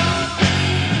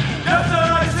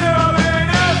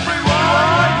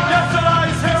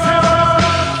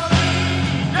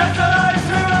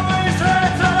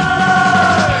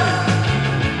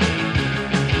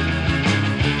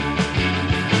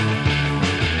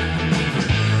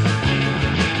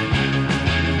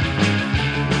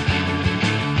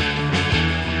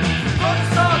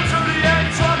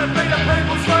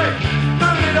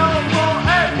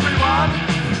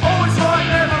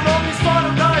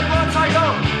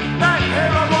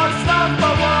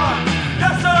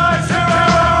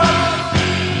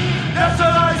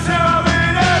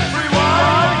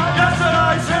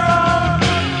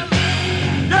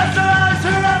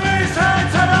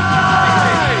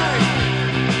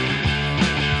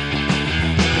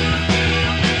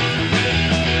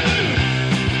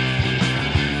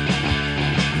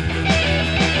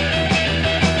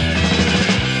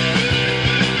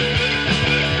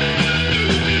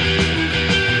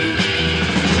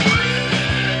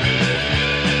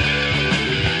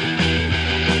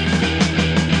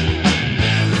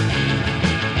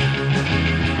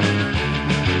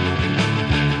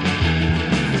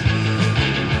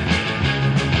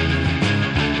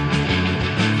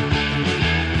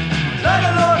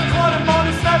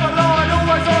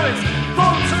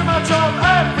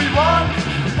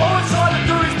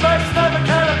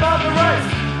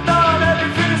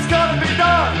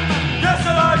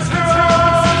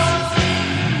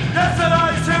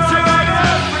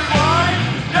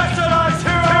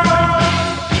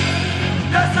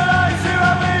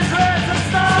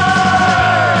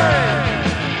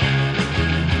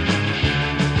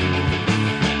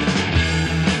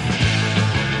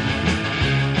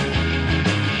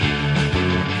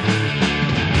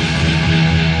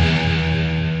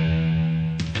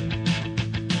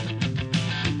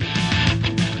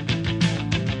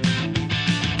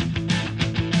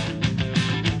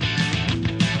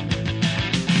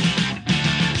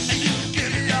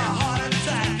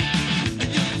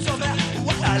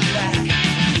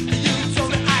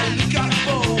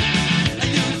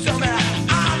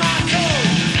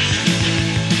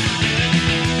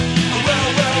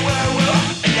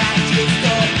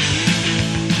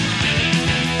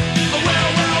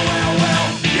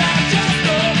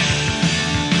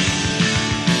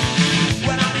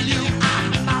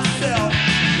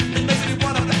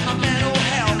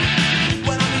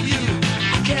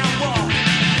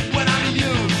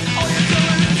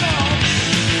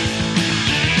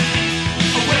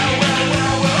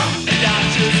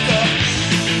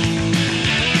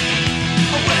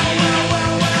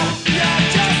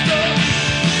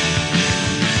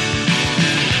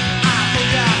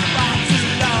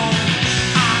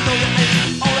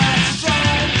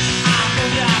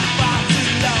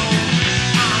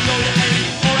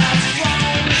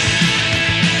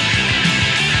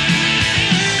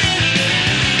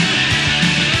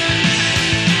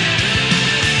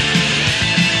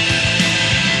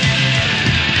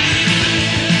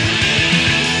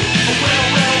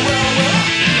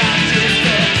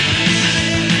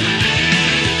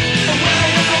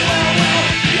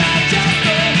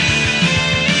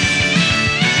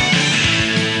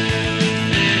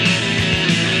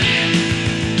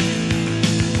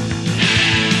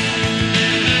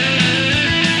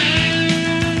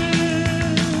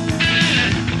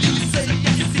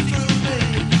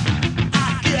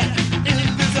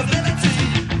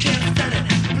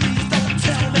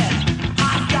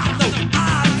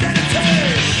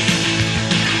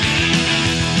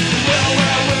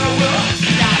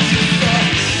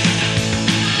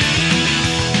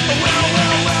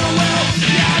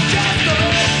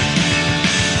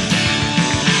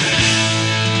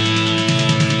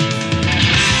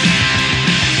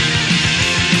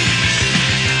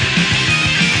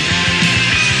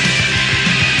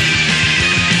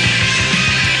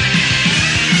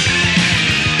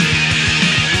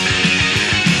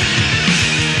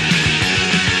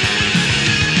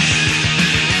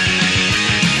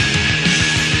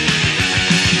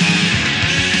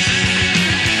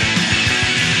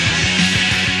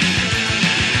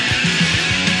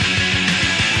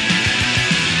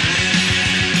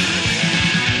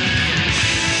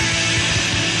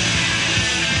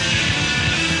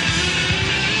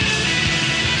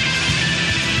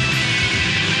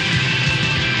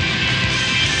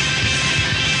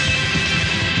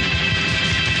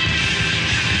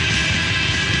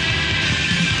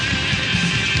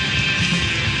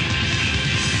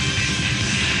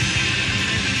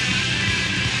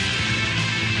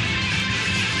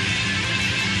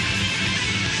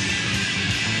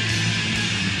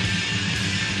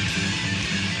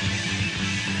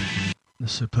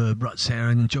 superb ruts there,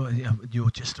 and enjoy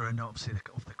your Jester, and obviously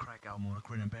off the Crack album or the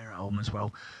Grin and Bear album as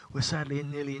well. We're sadly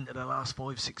nearly into the last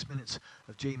 5-6 minutes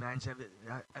of G-Man's Avid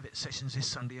Sessions this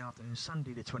Sunday afternoon,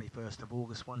 Sunday the 21st of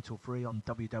August, 1 till 3 on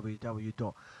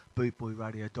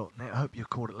www.bootboyradio.net. I hope you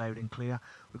caught it loud and clear.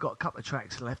 We've got a couple of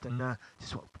tracks left, and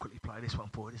just want to quickly play this one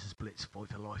for you. This is Blitz,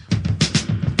 Fight for Life.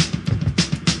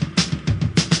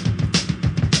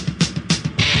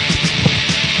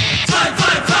 Fight,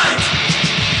 fight, fight!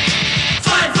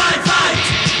 Fight, fight, fight!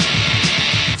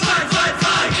 Fight, fight,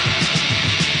 fight!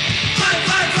 Fight,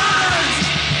 fight, fight!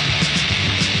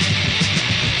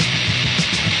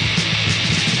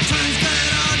 Time's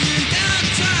bad on you, there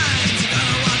are times you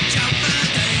gotta watch out for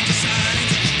danger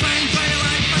signs. Fight for your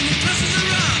life when your classes are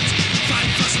out.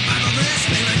 Fight for survival, this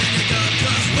feeling in your gut,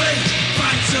 'cause we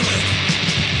fight to win.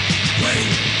 We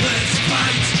live to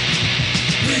fight.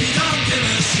 We don't give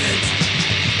a shit.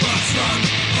 What's wrong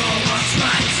or what's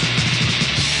right?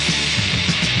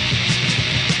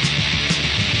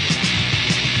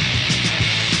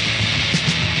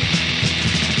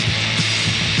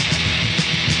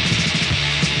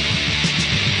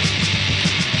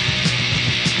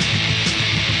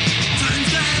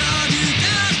 Time's dead on you,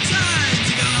 there are times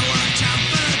you gotta watch out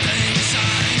for danger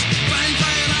signs. Fight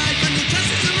for your life when your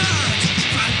classes are out.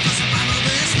 Fight for survival,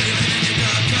 this feeling in your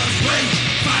gut, 'cause we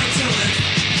fight to live.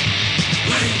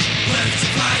 We live to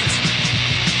fight.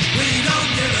 We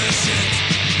don't give a shit.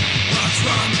 What's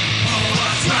wrong or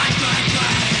what's right, right,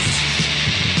 right.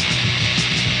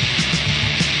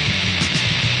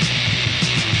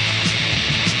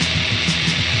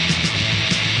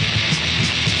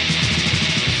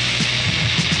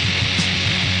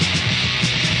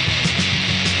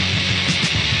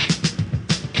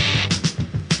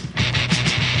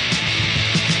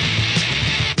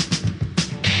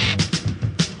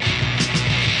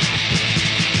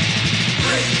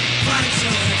 We fight to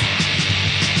live.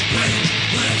 We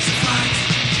live to fight.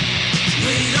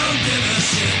 We don't give a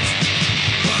shit.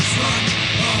 What's wrong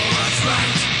or what's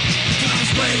right? 'Cause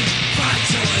we fight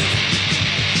to live.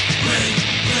 We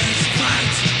live to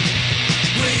fight.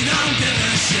 We don't give a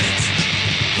shit.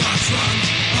 What's wrong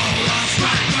or what's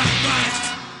right, right, right.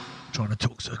 Trying to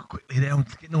talk so quickly there, I'm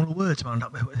getting all the words wound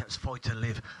up. That's Fight to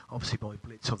Live, obviously by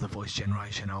Blitz of the Voice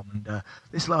Generation album. And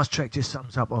this last track just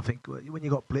sums up, I think, when you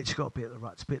got Blitz, you got a bit of the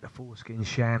Ruts, a bit of the Foreskin,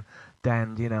 Sham,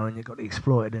 Damned, you know, and you got the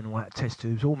Exploited and White Test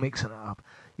Tubes, all mixing it up.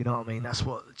 You know what I mean? That's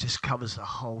what just covers the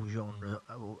whole genre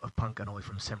of punk and oi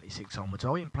from '76 onwards. I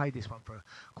haven't played this one for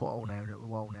quite a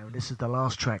while now, and this is the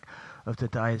last track of the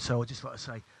day. And so I'd just like to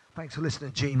say thanks for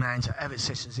listening to G-Man's Avid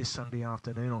Sessions this Sunday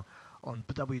afternoon on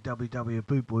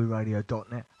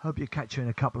www.bootboyradio.net. Hope you catch you in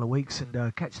a couple of weeks,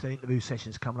 and catch the interview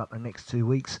sessions coming up the next 2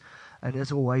 weeks. And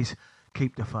as always,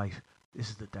 keep the faith. This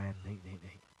is the damn neat.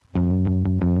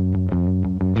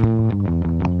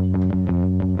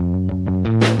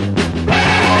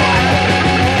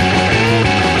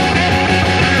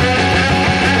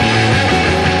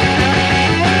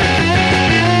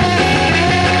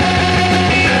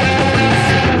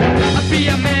 I'll be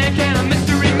a man, can a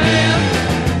mystery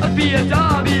man. I'll be a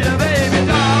doll, be a baby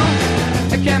doll.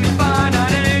 It can be found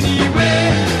on any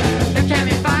way. It can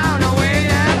be found no way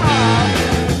at all.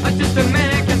 I'm just a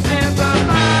man can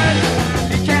sympathize.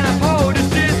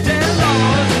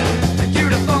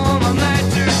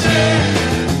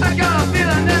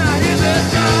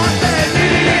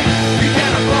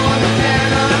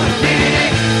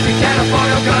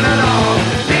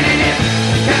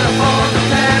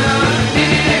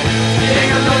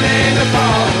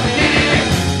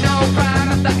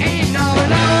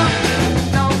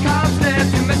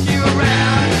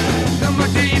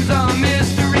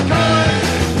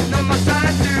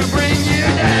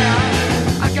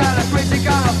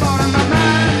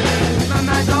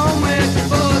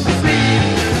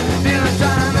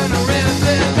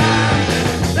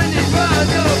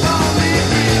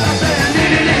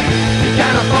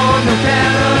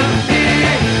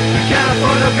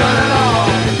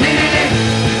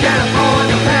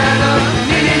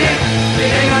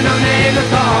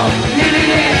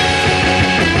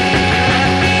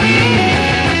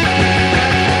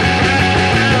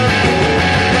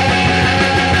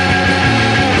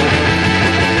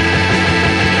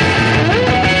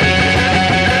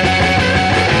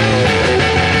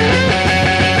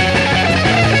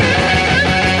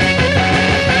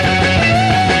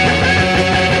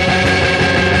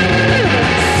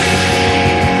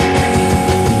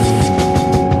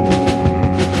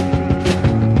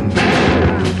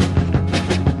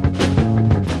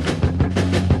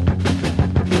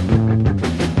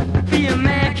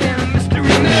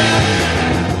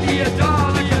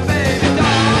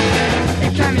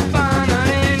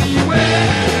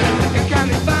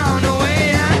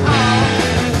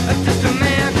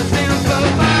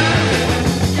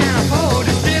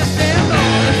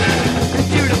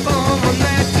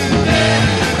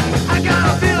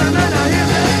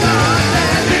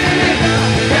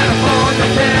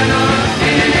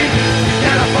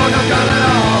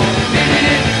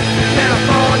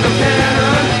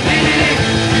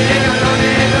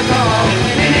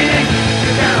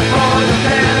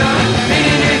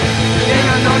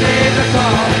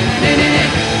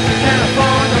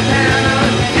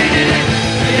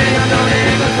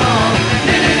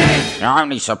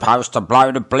 only supposed to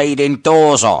blow the bleeding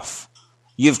doors off.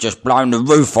 You've just blown the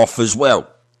roof off as well.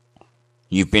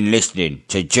 You've been listening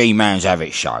to G-Man's Have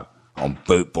It Show on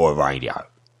Bootboy Radio.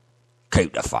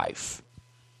 Keep the faith.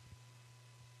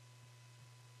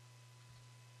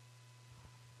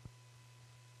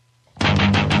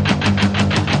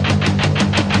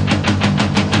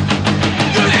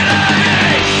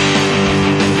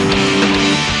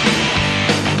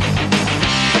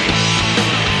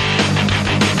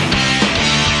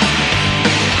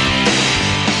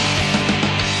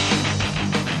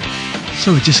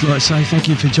 So we'd just like to say thank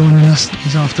you for joining us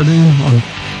this afternoon on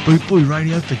Bootboy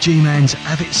Radio for G-Man's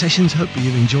Have It Sessions. Hope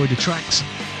you've enjoyed the tracks.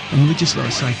 And we'd just like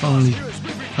to say finally,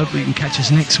 hope you can catch us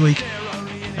next week.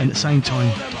 And at the same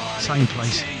time, same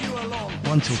place,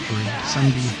 1 till 3,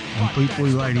 Sunday on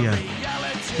Bootboy Radio.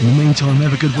 In the meantime,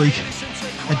 have a good week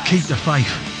and keep the faith.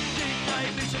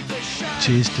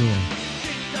 Cheers to all.